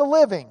could make a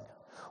living.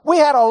 We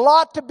had a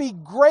lot to be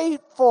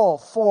grateful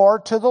for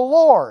to the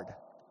Lord.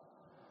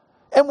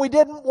 And we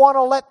didn't want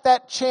to let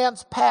that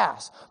chance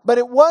pass. But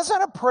it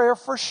wasn't a prayer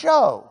for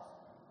show.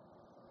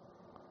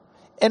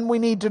 And we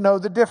need to know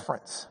the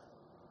difference.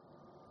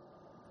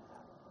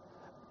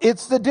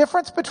 It's the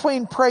difference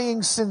between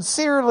praying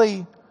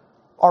sincerely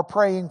or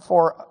praying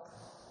for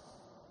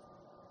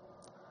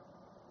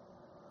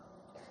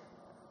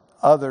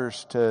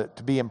others to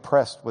be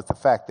impressed with the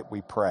fact that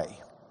we pray.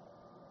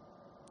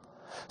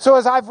 So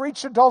as I've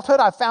reached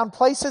adulthood, I've found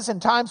places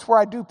and times where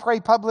I do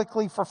pray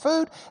publicly for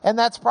food, and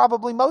that's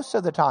probably most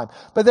of the time.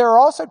 But there are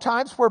also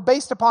times where,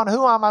 based upon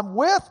who I'm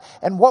with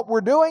and what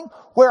we're doing,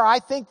 where I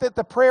think that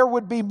the prayer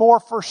would be more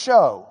for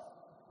show.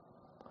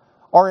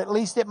 Or at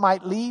least it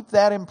might leave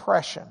that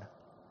impression.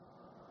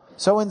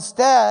 So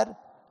instead,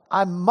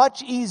 I'm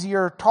much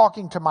easier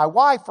talking to my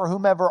wife or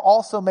whomever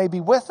also may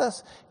be with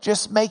us,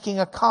 just making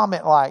a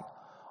comment like,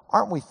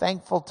 aren't we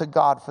thankful to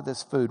God for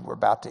this food we're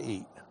about to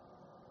eat?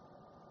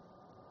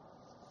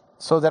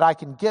 So that I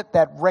can get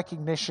that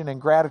recognition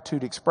and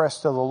gratitude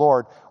expressed to the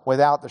Lord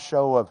without the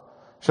show of,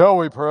 shall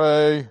we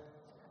pray?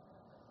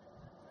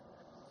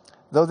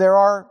 Though there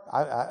are,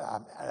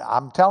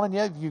 I'm telling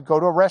you, if you go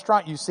to a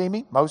restaurant, you see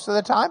me, most of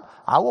the time,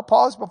 I will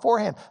pause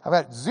beforehand. I've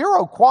got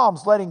zero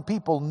qualms letting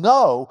people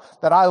know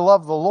that I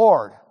love the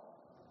Lord.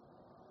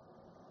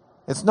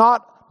 It's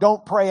not,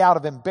 don't pray out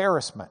of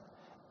embarrassment.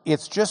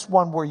 It's just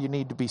one where you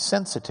need to be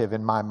sensitive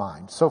in my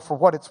mind. So for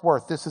what it's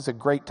worth, this is a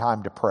great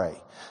time to pray.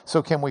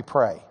 So can we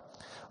pray?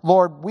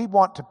 Lord, we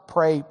want to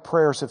pray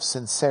prayers of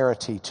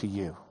sincerity to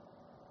you.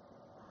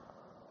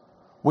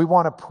 We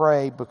want to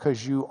pray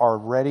because you are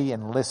ready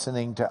and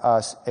listening to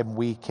us, and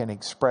we can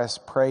express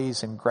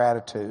praise and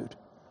gratitude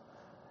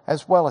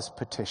as well as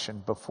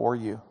petition before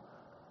you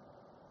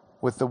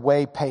with the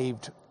way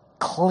paved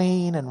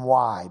clean and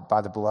wide by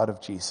the blood of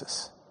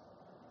Jesus.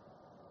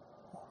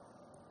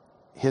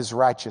 His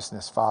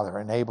righteousness, Father,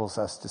 enables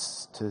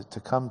us to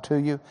come to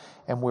you,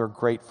 and we're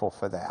grateful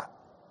for that.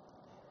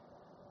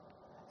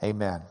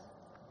 Amen.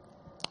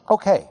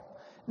 Okay,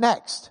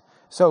 next.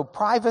 So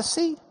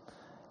privacy.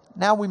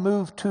 Now we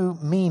move to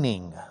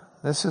meaning.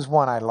 This is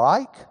one I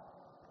like.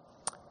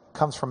 It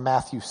comes from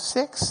Matthew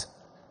 6,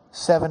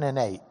 7, and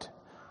 8.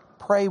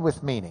 Pray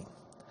with meaning.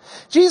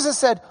 Jesus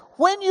said,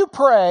 when you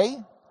pray,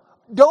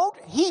 don't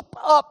heap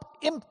up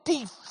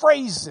empty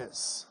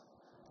phrases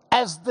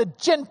as the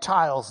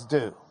Gentiles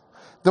do.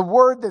 The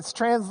word that's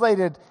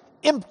translated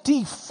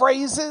empty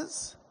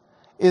phrases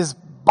is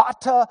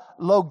bata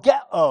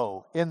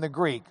logeo in the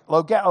Greek.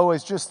 Logeo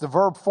is just the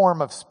verb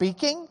form of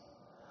speaking.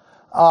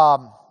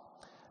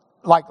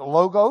 Like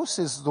logos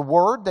is the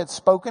word that's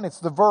spoken. It's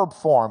the verb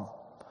form.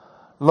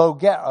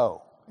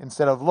 Logeo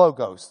instead of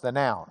logos, the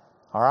noun.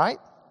 All right?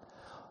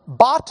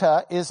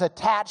 Bata is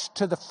attached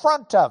to the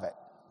front of it.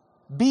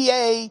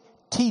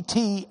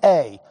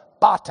 B-A-T-T-A.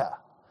 Bata.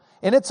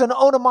 And it's an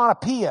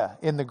onomatopoeia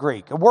in the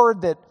Greek. A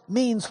word that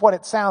means what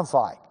it sounds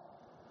like.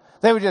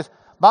 They would just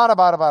bada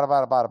bada bada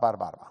bada bada bada bada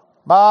bada.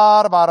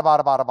 Bada bada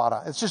bada bada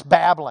bada. It's just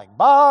babbling.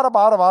 Bada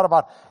bada bada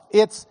bada.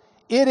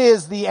 It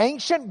is the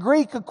ancient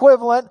Greek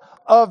equivalent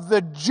of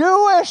the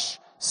Jewish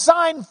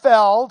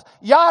Seinfeld,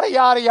 yada,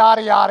 yada,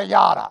 yada, yada,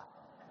 yada.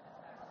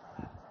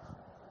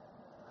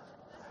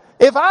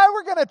 If I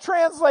were going to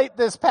translate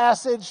this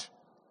passage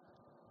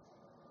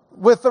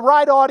with the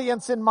right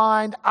audience in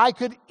mind, I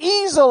could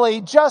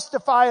easily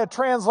justify a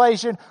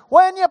translation.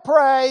 When you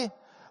pray,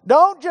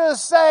 Don't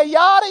just say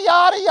yada,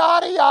 yada,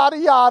 yada, yada,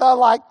 yada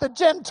like the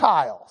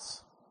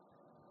Gentiles.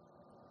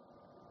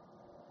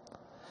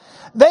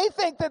 They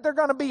think that they're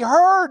going to be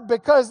heard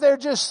because they're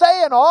just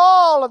saying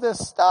all of this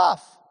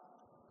stuff.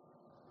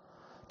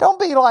 Don't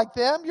be like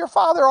them. Your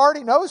Father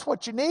already knows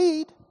what you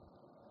need.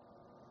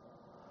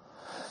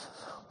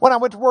 When I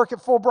went to work at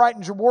Fulbright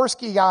and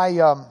Jaworski,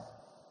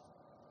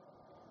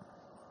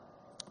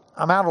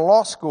 I'm out of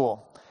law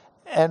school,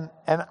 and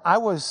I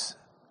was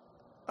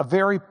a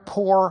very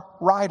poor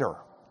writer.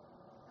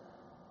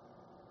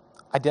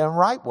 I didn't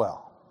write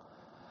well.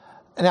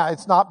 Now,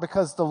 it's not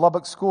because the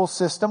Lubbock school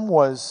system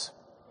was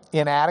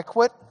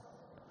inadequate.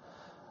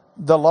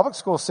 The Lubbock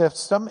school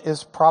system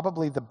is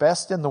probably the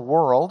best in the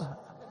world.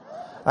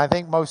 I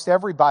think most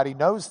everybody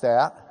knows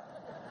that.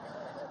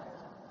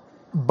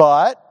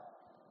 But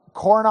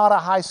Coronado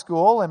High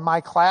School, in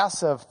my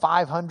class of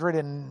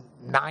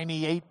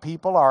 598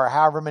 people, or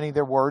however many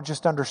there were,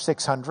 just under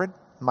 600,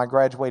 my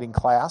graduating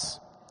class,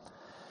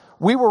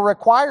 we were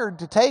required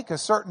to take a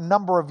certain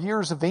number of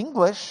years of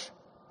English,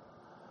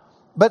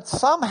 but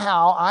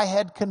somehow I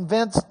had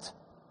convinced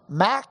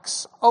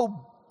Max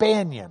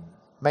O'Banion,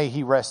 may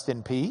he rest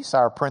in peace,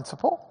 our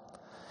principal,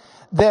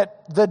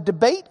 that the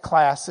debate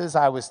classes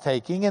I was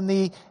taking and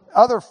the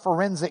other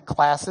forensic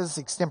classes,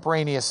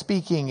 extemporaneous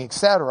speaking,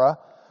 etc.,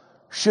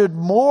 should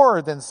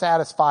more than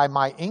satisfy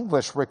my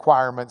English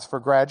requirements for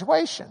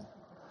graduation.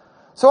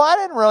 So I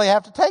didn't really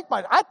have to take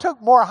much. I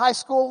took more high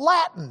school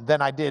Latin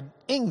than I did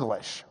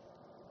English.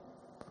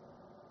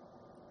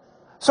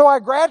 So I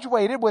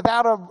graduated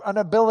without an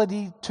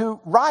ability to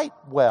write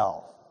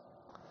well.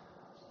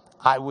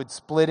 I would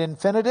split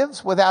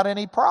infinitives without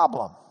any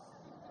problem.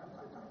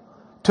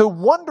 To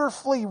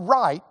wonderfully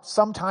write,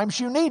 sometimes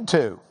you need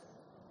to.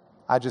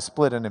 I just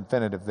split an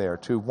infinitive there,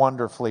 to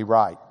wonderfully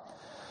write.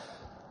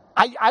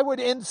 I would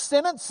end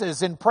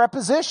sentences in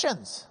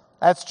prepositions.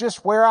 That's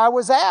just where I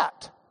was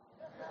at.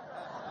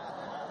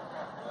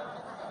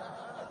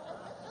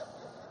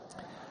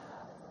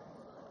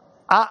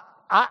 I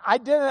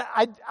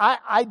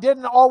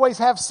didn't always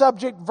have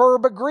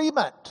subject-verb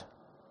agreement,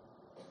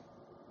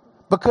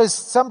 because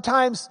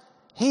sometimes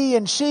he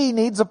and she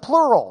needs a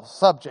plural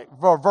subject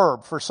or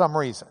verb for some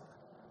reason.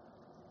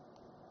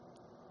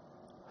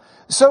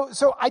 So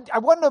I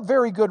wasn't a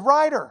very good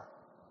writer.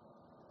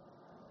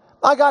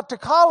 I got to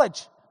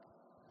college.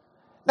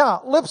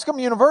 Now, Lipscomb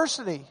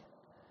University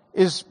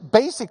is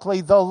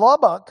basically the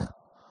Lubbock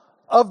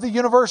of the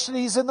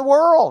universities in the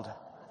world.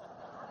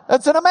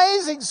 It's an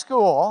amazing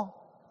school.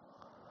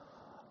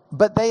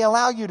 But they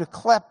allowed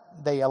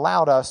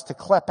us to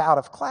clep out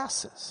of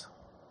classes.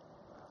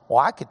 Well,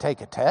 I could take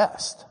a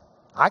test.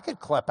 I could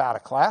clep out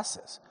of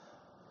classes.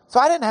 So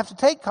I didn't have to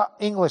take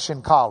English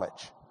in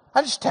college.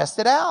 I just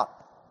tested out.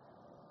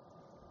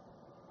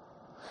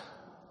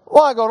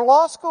 Well, I go to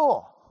law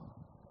school.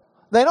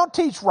 They don't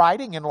teach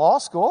writing in law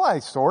school. I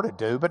sort of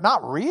do, but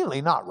not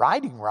really, not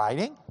writing.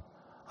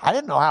 I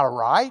didn't know how to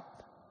write.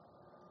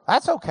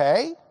 That's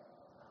okay.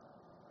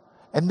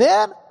 And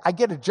then I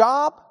get a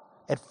job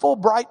at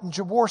Fulbright and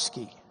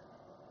Jaworski.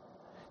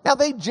 Now,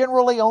 they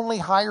generally only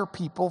hire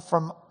people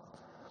from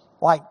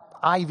like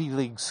Ivy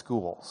League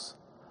schools.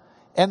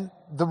 And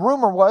the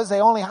rumor was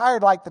they only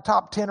hired like the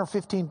top 10 or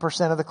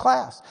 15% of the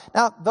class.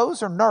 Now,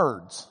 those are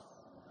nerds.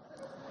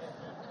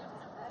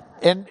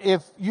 And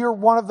if you're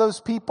one of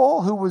those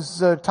people who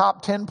was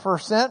top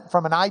 10%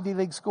 from an Ivy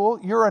League school,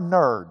 you're a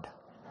nerd.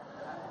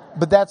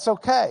 But that's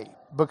okay,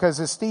 because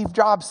as Steve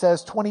Jobs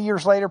says, 20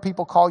 years later,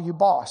 people call you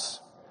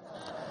boss.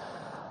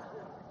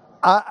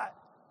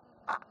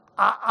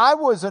 I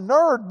was a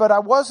nerd, but I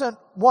wasn't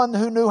one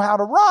who knew how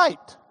to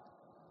write.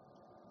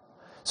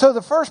 So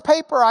the first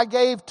paper I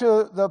gave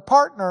to the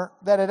partner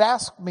that had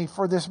asked me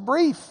for this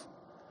brief,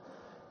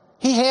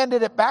 he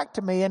handed it back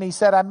to me and he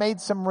said, I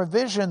made some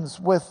revisions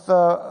with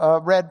a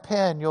red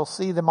pen. You'll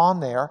see them on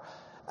there.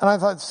 And I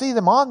thought, see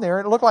them on there?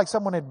 It looked like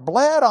someone had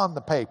bled on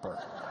the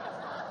paper.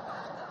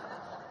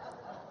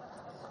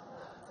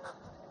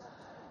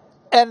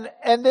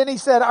 And then he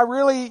said, I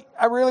really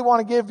want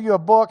to give you a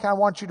book. I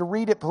want you to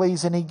read it,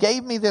 please. And he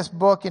gave me this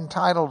book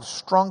entitled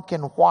Strunk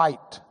and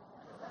White,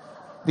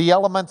 The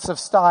Elements of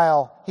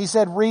Style. He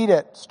said, read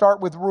it.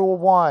 Start with Rule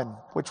 1,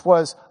 which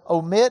was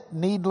omit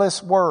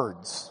needless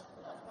words.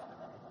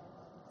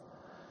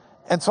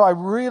 And so I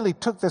really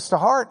took this to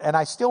heart, and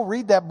I still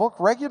read that book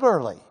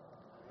regularly.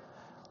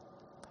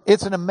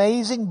 It's an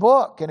amazing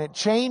book, and it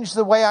changed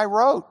the way I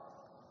wrote.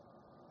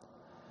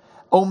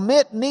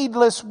 Omit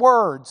needless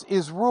words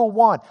is Rule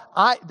 1.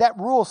 That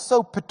rule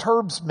so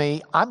perturbs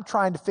me, I'm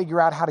trying to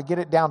figure out how to get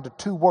it down to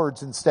 2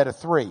 words instead of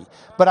 3.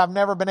 But I've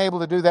never been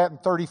able to do that in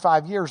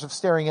 35 years of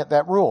staring at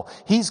that rule.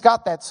 He's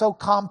got that so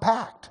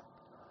compact.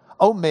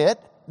 Omit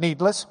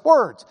needless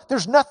words.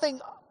 There's nothing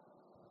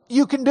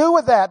you can do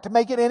with that to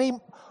make it any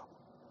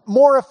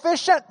more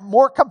efficient,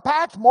 more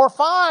compact, more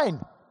fine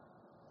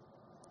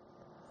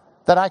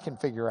that I can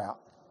figure out.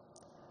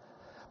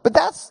 But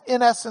that's,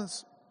 in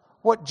essence,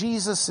 what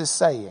Jesus is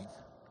saying.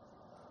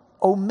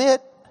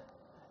 Omit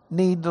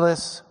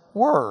needless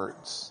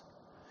words.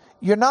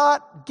 you're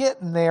not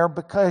getting there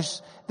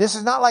because this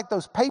is not like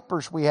those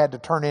papers we had to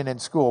turn in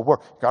school where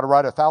you got to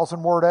write a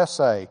 1,000-word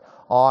essay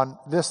on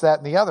this, that,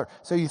 and the other.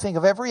 So you think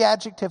of every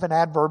adjective and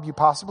adverb you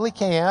possibly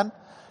can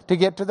to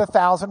get to the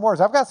 1,000 words.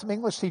 I've got some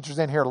English teachers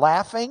in here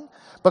laughing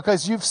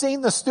because you've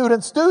seen the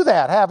students do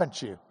that,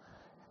 haven't you?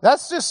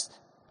 That's just,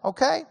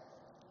 okay.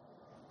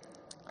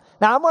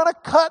 Now I'm going to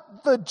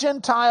cut the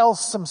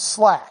Gentiles some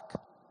slack.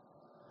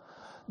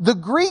 The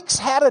Greeks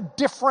had a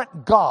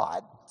different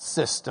God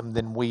system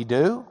than we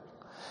do.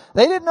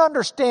 They didn't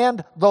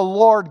understand the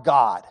Lord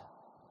God.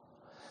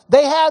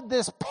 They had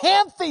this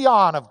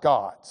pantheon of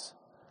gods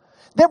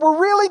that were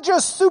really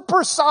just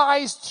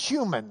supersized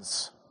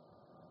humans.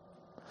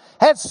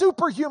 Had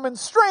superhuman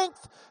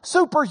strength,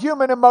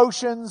 superhuman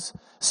emotions,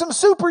 some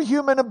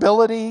superhuman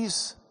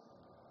abilities.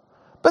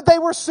 But they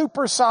were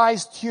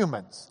supersized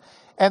humans.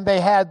 And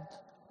they had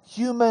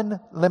human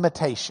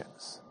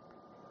limitations.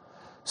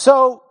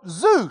 So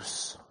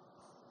Zeus,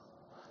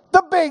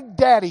 the big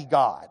daddy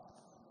god.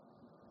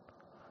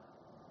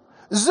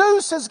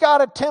 Zeus has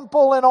got a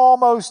temple in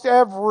almost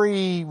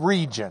every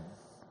region.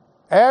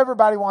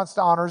 Everybody wants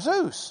to honor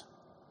Zeus.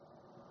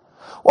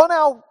 Well,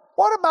 now,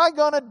 what am I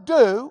going to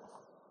do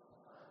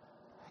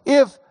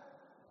if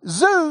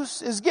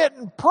Zeus is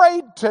getting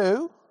prayed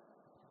to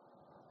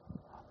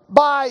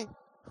by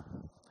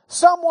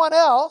someone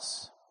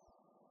else?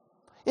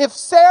 If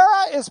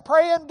Sarah is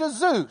praying to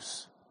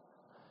Zeus,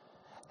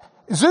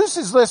 Zeus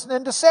is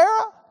listening to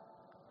Sarah.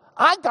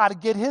 I got to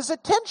get his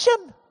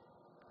attention.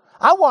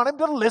 I want him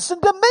to listen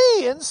to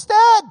me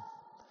instead.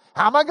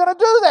 How am I going to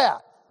do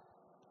that?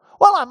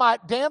 Well, I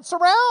might dance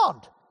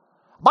around.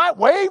 Might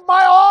wave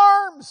my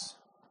arms.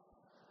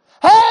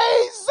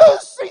 Hey,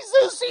 Zeusy,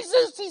 Zeusy,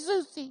 Zeusy,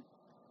 Zeusy.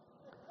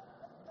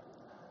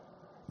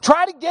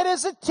 Try to get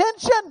his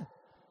attention.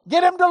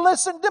 Get him to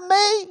listen to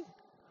me.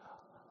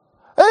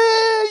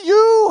 Hey,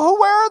 you who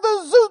wear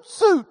the Zeus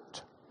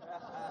suit.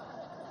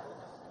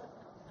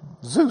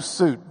 Zeus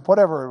suit,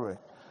 whatever.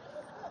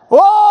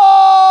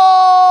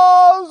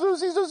 Oh,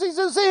 Zeusy, Zeusy,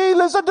 Zeusy,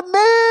 listen to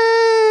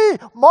me.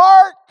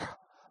 Mark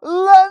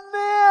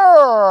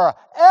Lanier.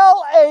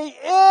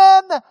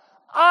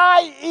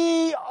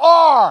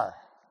 Lanier.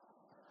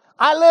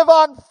 I live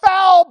on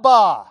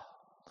Falba.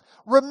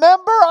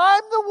 Remember,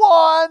 I'm the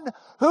one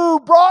who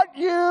brought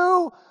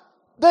you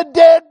the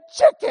dead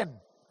chicken.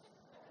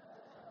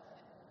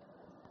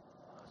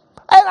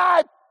 And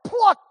I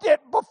plucked it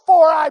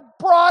before I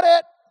brought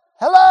it.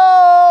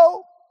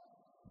 Hello?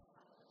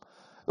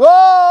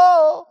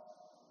 Oh!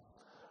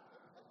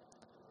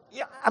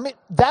 Yeah, I mean,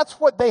 that's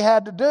what they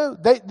had to do.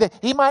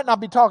 He might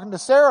not be talking to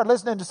Sarah,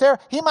 listening to Sarah.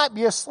 He might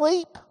be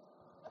asleep.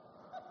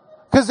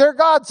 Because their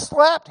God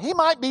slept. He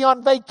might be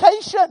on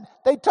vacation.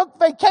 They took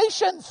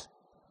vacations.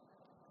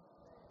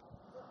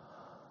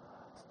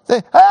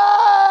 Say,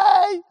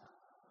 hey!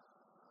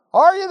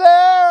 Are you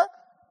there?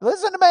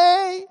 Listen to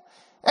me.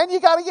 And you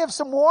got to give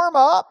some warm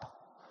up.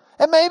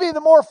 And maybe the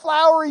more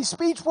flowery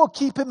speech will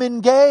keep him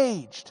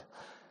engaged.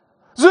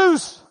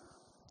 Zeus,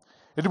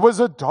 it was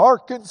a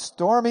dark and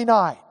stormy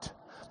night.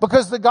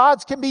 Because the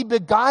gods can be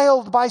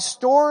beguiled by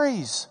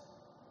stories.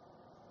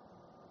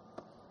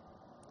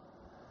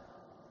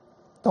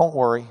 Don't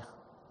worry.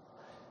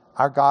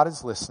 Our God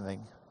is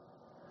listening.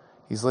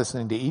 He's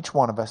listening to each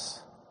one of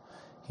us.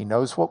 He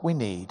knows what we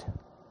need.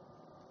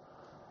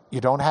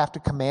 You don't have to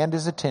command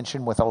his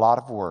attention with a lot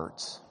of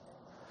words.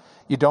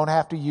 You don't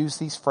have to use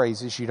these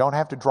phrases. You don't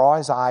have to draw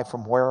his eye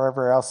from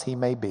wherever else he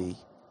may be.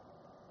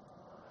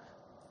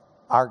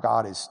 Our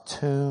God is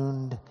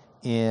tuned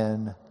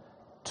in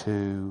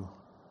to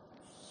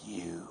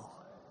you.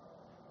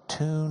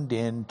 Tuned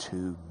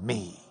into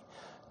me.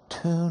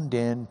 Tuned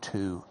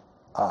into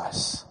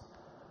us.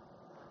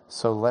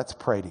 So let's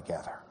pray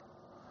together.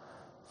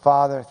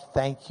 Father,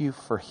 thank you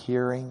for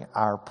hearing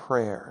our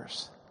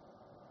prayers.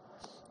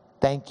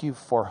 Thank you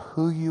for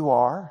who you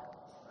are,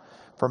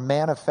 for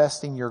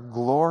manifesting your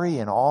glory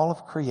in all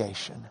of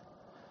creation,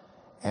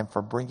 and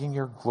for bringing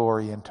your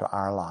glory into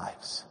our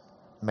lives.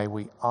 May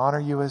we honor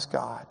you as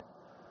God.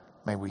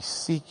 May we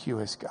seek you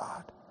as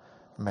God.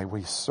 May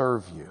we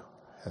serve you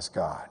as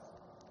God.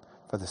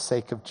 For the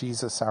sake of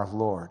Jesus our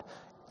Lord,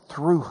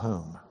 through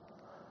whom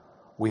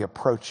we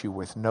approach you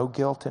with no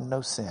guilt and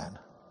no sin.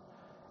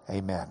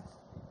 Amen.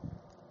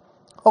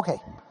 Okay,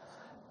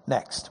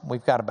 next.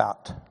 We've got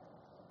about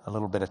a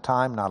little bit of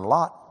time, not a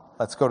lot.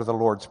 Let's go to the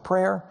Lord's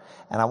Prayer.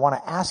 And I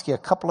want to ask you a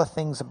couple of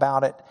things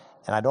about it.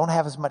 And I don't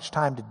have as much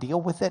time to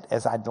deal with it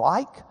as I'd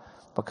like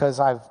because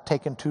I've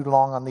taken too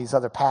long on these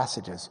other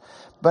passages.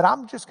 But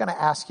I'm just going to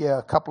ask you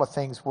a couple of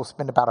things. We'll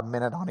spend about a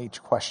minute on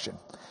each question.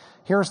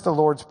 Here's the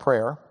Lord's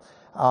Prayer.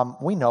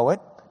 We know it.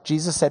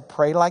 Jesus said,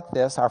 pray like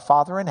this, Our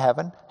Father in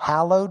heaven,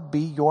 hallowed be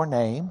your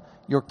name.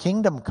 Your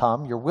kingdom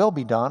come, your will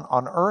be done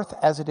on earth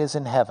as it is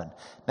in heaven.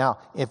 Now,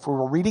 if we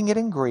were reading it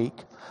in Greek,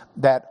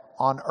 that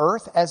on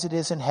earth as it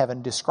is in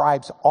heaven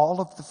describes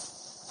all of the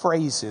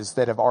phrases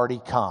that have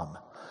already come.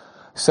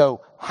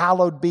 So,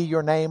 hallowed be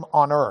your name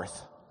on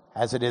earth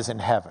as it is in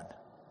heaven.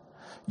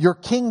 Your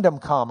kingdom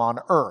come on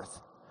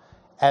earth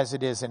as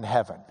it is in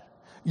heaven.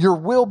 Your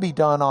will be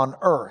done on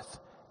earth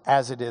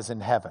as it is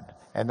in heaven.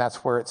 And that's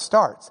where it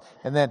starts.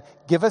 And then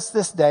give us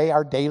this day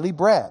our daily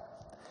bread,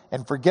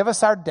 and forgive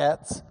us our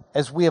debts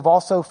as we have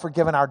also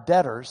forgiven our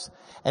debtors,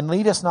 and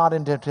lead us not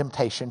into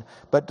temptation,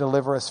 but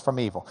deliver us from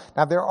evil.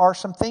 Now there are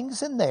some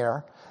things in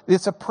there.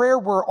 It's a prayer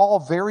we're all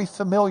very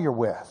familiar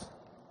with.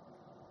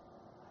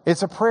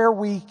 It's a prayer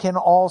we can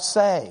all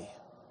say.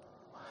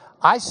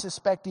 I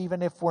suspect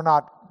even if we're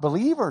not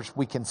believers,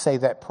 we can say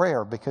that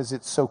prayer because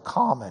it's so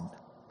common.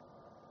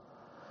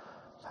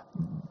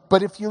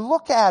 But if you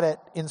look at it,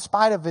 in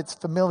spite of its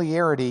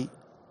familiarity,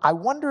 I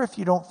wonder if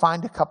you don't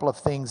find a couple of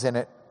things in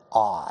it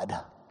odd.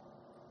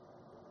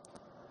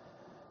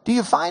 Do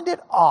you find it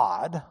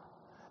odd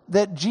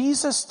that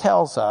Jesus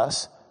tells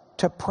us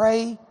to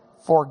pray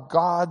for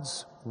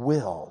God's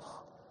will?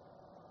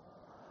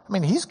 I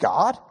mean, He's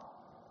God.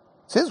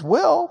 It's His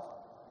will.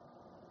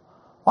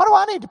 Why do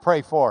I need to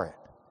pray for it?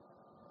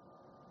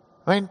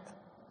 I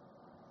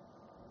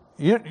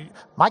mean,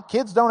 my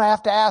kids don't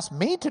have to ask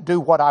me to do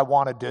what I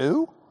want to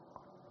do.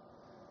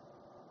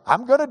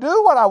 I'm going to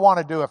do what I want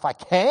to do if I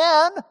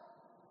can.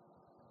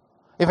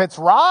 If it's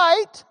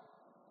right.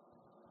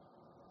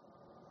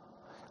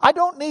 I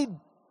don't need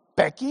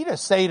Becky to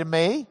say to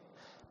me,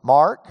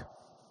 Mark,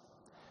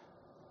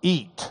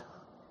 eat.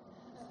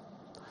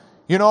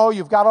 You know,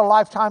 you've got a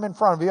lifetime in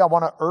front of you. I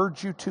want to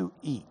urge you to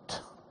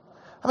eat.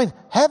 I mean,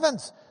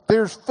 heavens,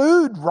 there's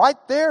food right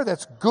there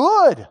that's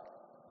good.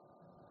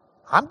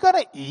 I'm going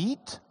to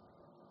eat.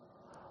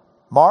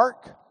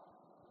 Mark.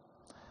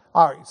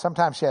 All right,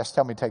 sometimes she has to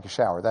tell me to take a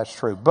shower. That's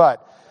true.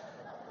 But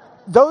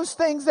those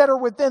things that are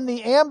within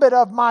the ambit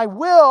of my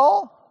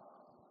will,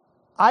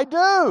 I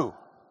do.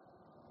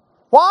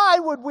 Why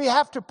would we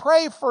have to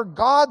pray for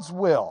God's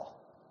will?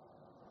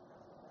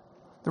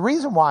 The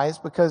reason why is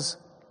because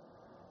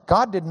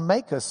God didn't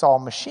make us all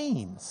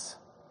machines.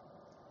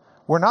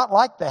 We're not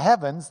like the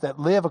heavens that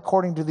live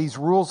according to these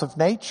rules of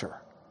nature.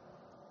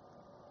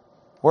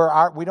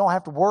 We don't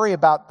have to worry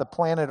about the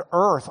planet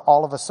Earth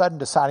all of a sudden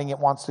deciding it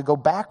wants to go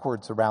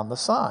backwards around the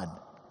sun.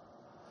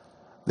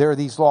 There are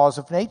these laws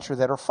of nature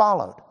that are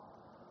followed.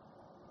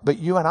 But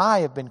you and I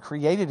have been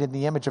created in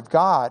the image of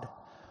God,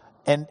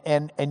 and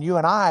you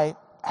and I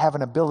have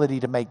an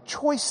ability to make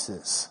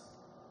choices.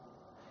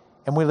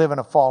 And we live in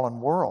a fallen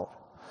world.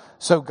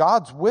 So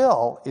God's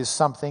will is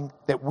something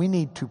that we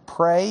need to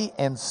pray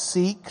and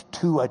seek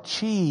to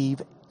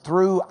achieve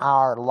through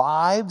our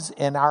lives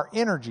and our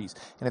energies.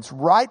 And it's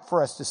right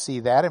for us to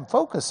see that and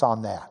focus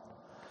on that.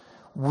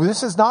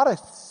 This is not a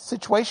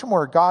situation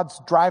where God's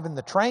driving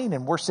the train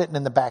and we're sitting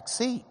in the back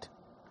seat.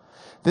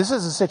 This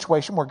is a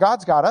situation where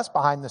God's got us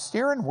behind the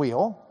steering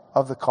wheel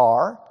of the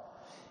car,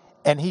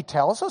 and He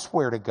tells us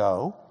where to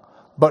go,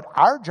 but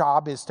our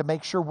job is to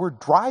make sure we're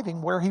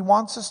driving where He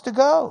wants us to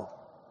go.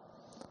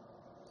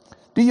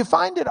 Do you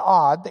find it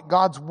odd that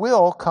God's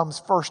will comes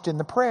first in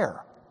the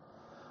prayer?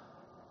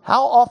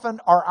 How often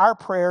are our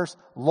prayers,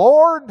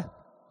 Lord,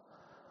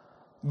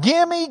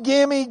 gimme,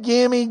 gimme,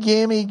 gimme,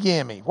 gimme,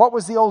 gimme? What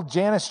was the old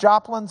Janis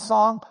Joplin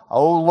song?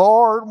 Oh,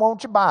 Lord,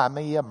 won't you buy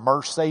me a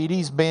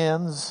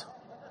Mercedes-Benz?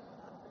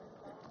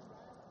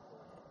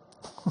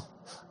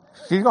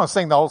 She's going to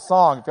sing the whole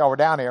song if y'all were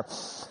down here.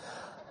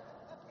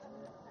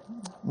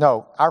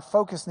 No, our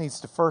focus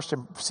needs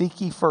to seek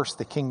ye first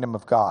the kingdom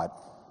of God.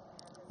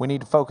 We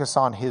need to focus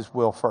on His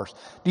will first.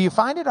 Do you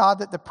find it odd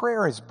that the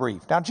prayer is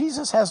brief? Now,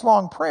 Jesus has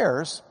long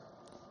prayers,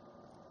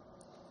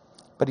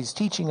 but He's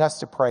teaching us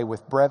to pray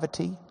with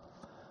brevity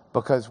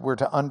because we're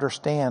to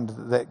understand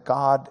that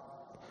God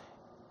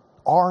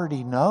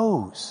already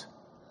knows.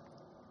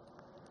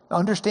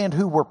 Understand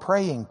who we're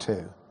praying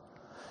to.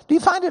 Do you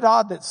find it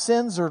odd that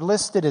sins are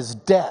listed as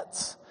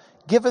debts?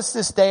 Give us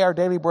this day our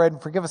daily bread and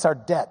forgive us our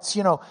debts,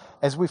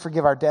 as we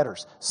forgive our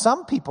debtors.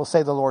 Some people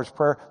say the Lord's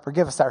Prayer,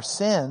 forgive us our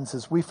sins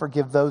as we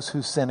forgive those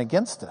who sin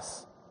against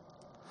us.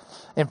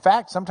 In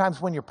fact, sometimes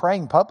when you're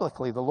praying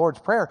publicly, the Lord's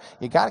Prayer,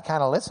 you got to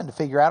kind of listen to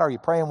figure out, are you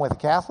praying with a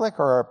Catholic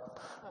or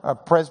a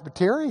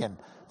Presbyterian?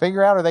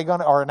 Figure out,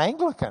 or an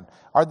Anglican?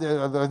 Are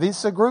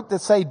this a group that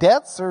say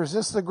debts, or is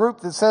this the group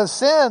that says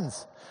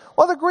sins?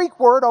 Well, the Greek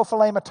word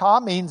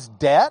ophilemata means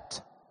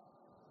debt,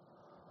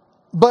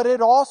 but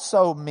it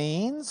also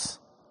means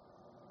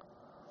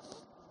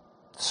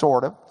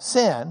sort of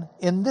sin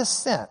in this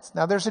sense.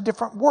 Now, there's a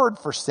different word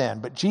for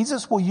sin, but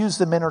Jesus will use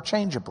them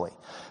interchangeably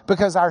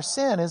because our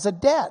sin is a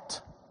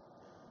debt.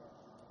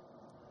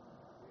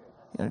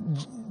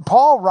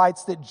 Paul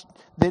writes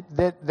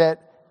that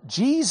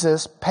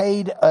Jesus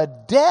paid a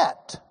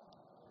debt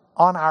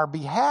on our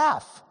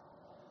behalf.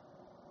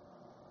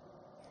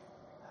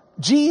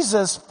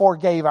 Jesus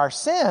forgave our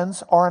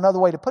sins, or another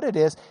way to put it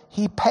is,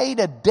 He paid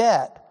a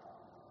debt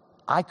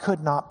I could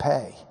not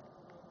pay.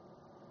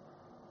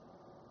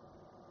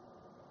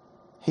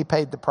 He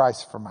paid the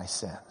price for my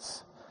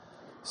sins.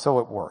 So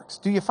it works.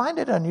 Do you find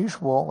it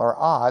unusual or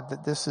odd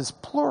that this is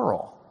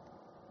plural?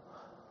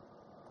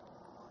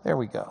 There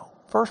we go.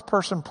 First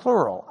person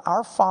plural.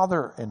 Our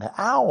Father in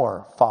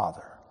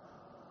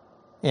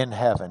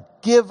heaven.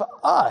 Give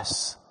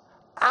us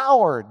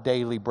our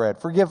daily bread.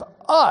 Forgive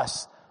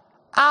us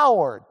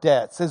our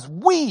debts as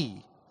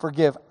we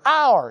forgive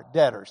our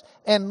debtors.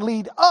 And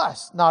lead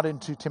us not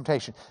into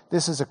temptation.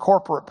 This is a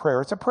corporate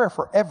prayer. It's a prayer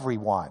for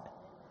everyone.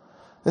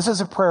 This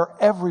is a prayer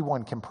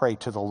everyone can pray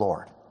to the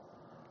Lord.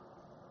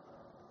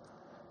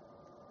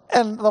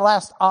 And the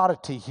last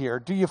oddity here,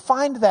 do you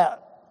find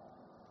that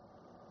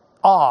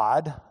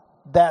odd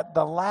that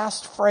the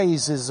last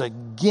phrase is a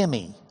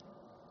gimme?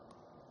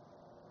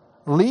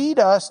 Lead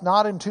us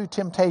not into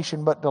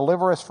temptation, but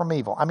deliver us from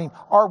evil. I mean,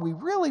 are we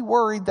really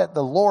worried that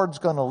the Lord's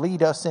going to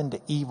lead us into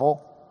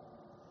evil?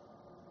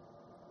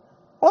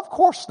 Well, of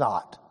course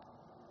not.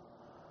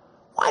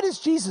 Why does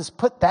Jesus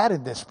put that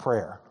in this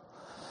prayer?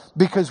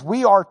 Because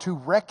we are to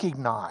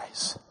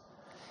recognize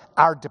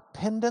our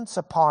dependence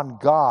upon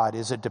God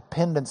is a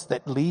dependence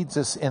that leads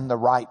us in the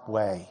right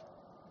way.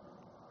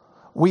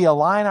 We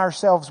align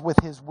ourselves with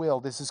His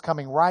will. This is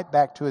coming right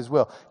back to His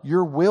will.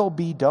 Your will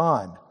be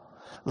done.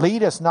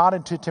 Lead us not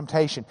into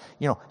temptation.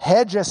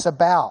 Hedge us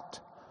about.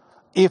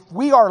 If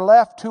we are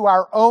left to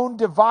our own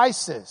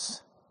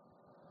devices,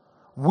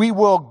 we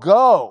will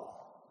go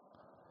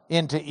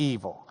into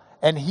evil.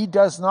 And He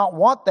does not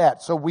want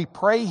that. So we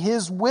pray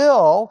His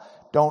will.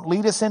 Don't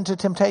lead us into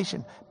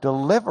temptation.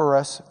 Deliver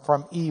us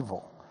from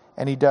evil.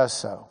 And He does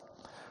so.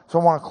 So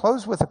I want to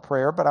close with a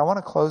prayer, but I want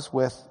to close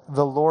with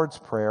the Lord's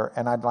Prayer.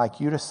 And I'd like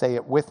you to say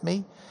it with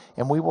me.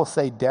 And we will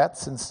say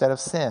debts instead of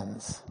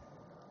sins.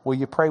 Will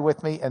you pray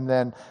with me? And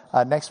then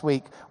next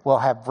week we'll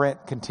have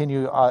Brent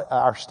continue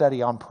our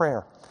study on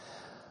prayer.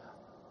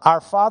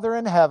 Our Father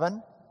in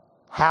heaven,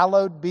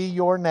 hallowed be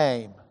your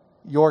name.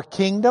 Your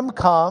kingdom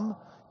come,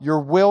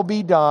 your will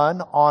be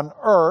done on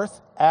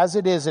earth as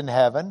it is in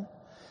heaven.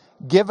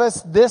 Give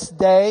us this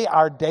day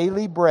our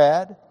daily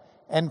bread,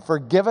 and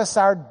forgive us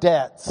our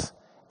debts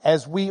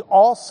as we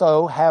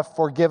also have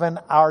forgiven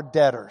our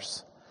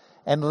debtors.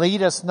 And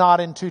lead us not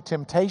into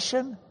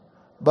temptation,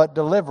 but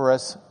deliver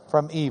us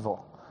from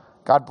evil.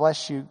 God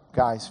bless you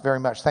guys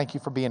very much. Thank you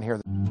for being here.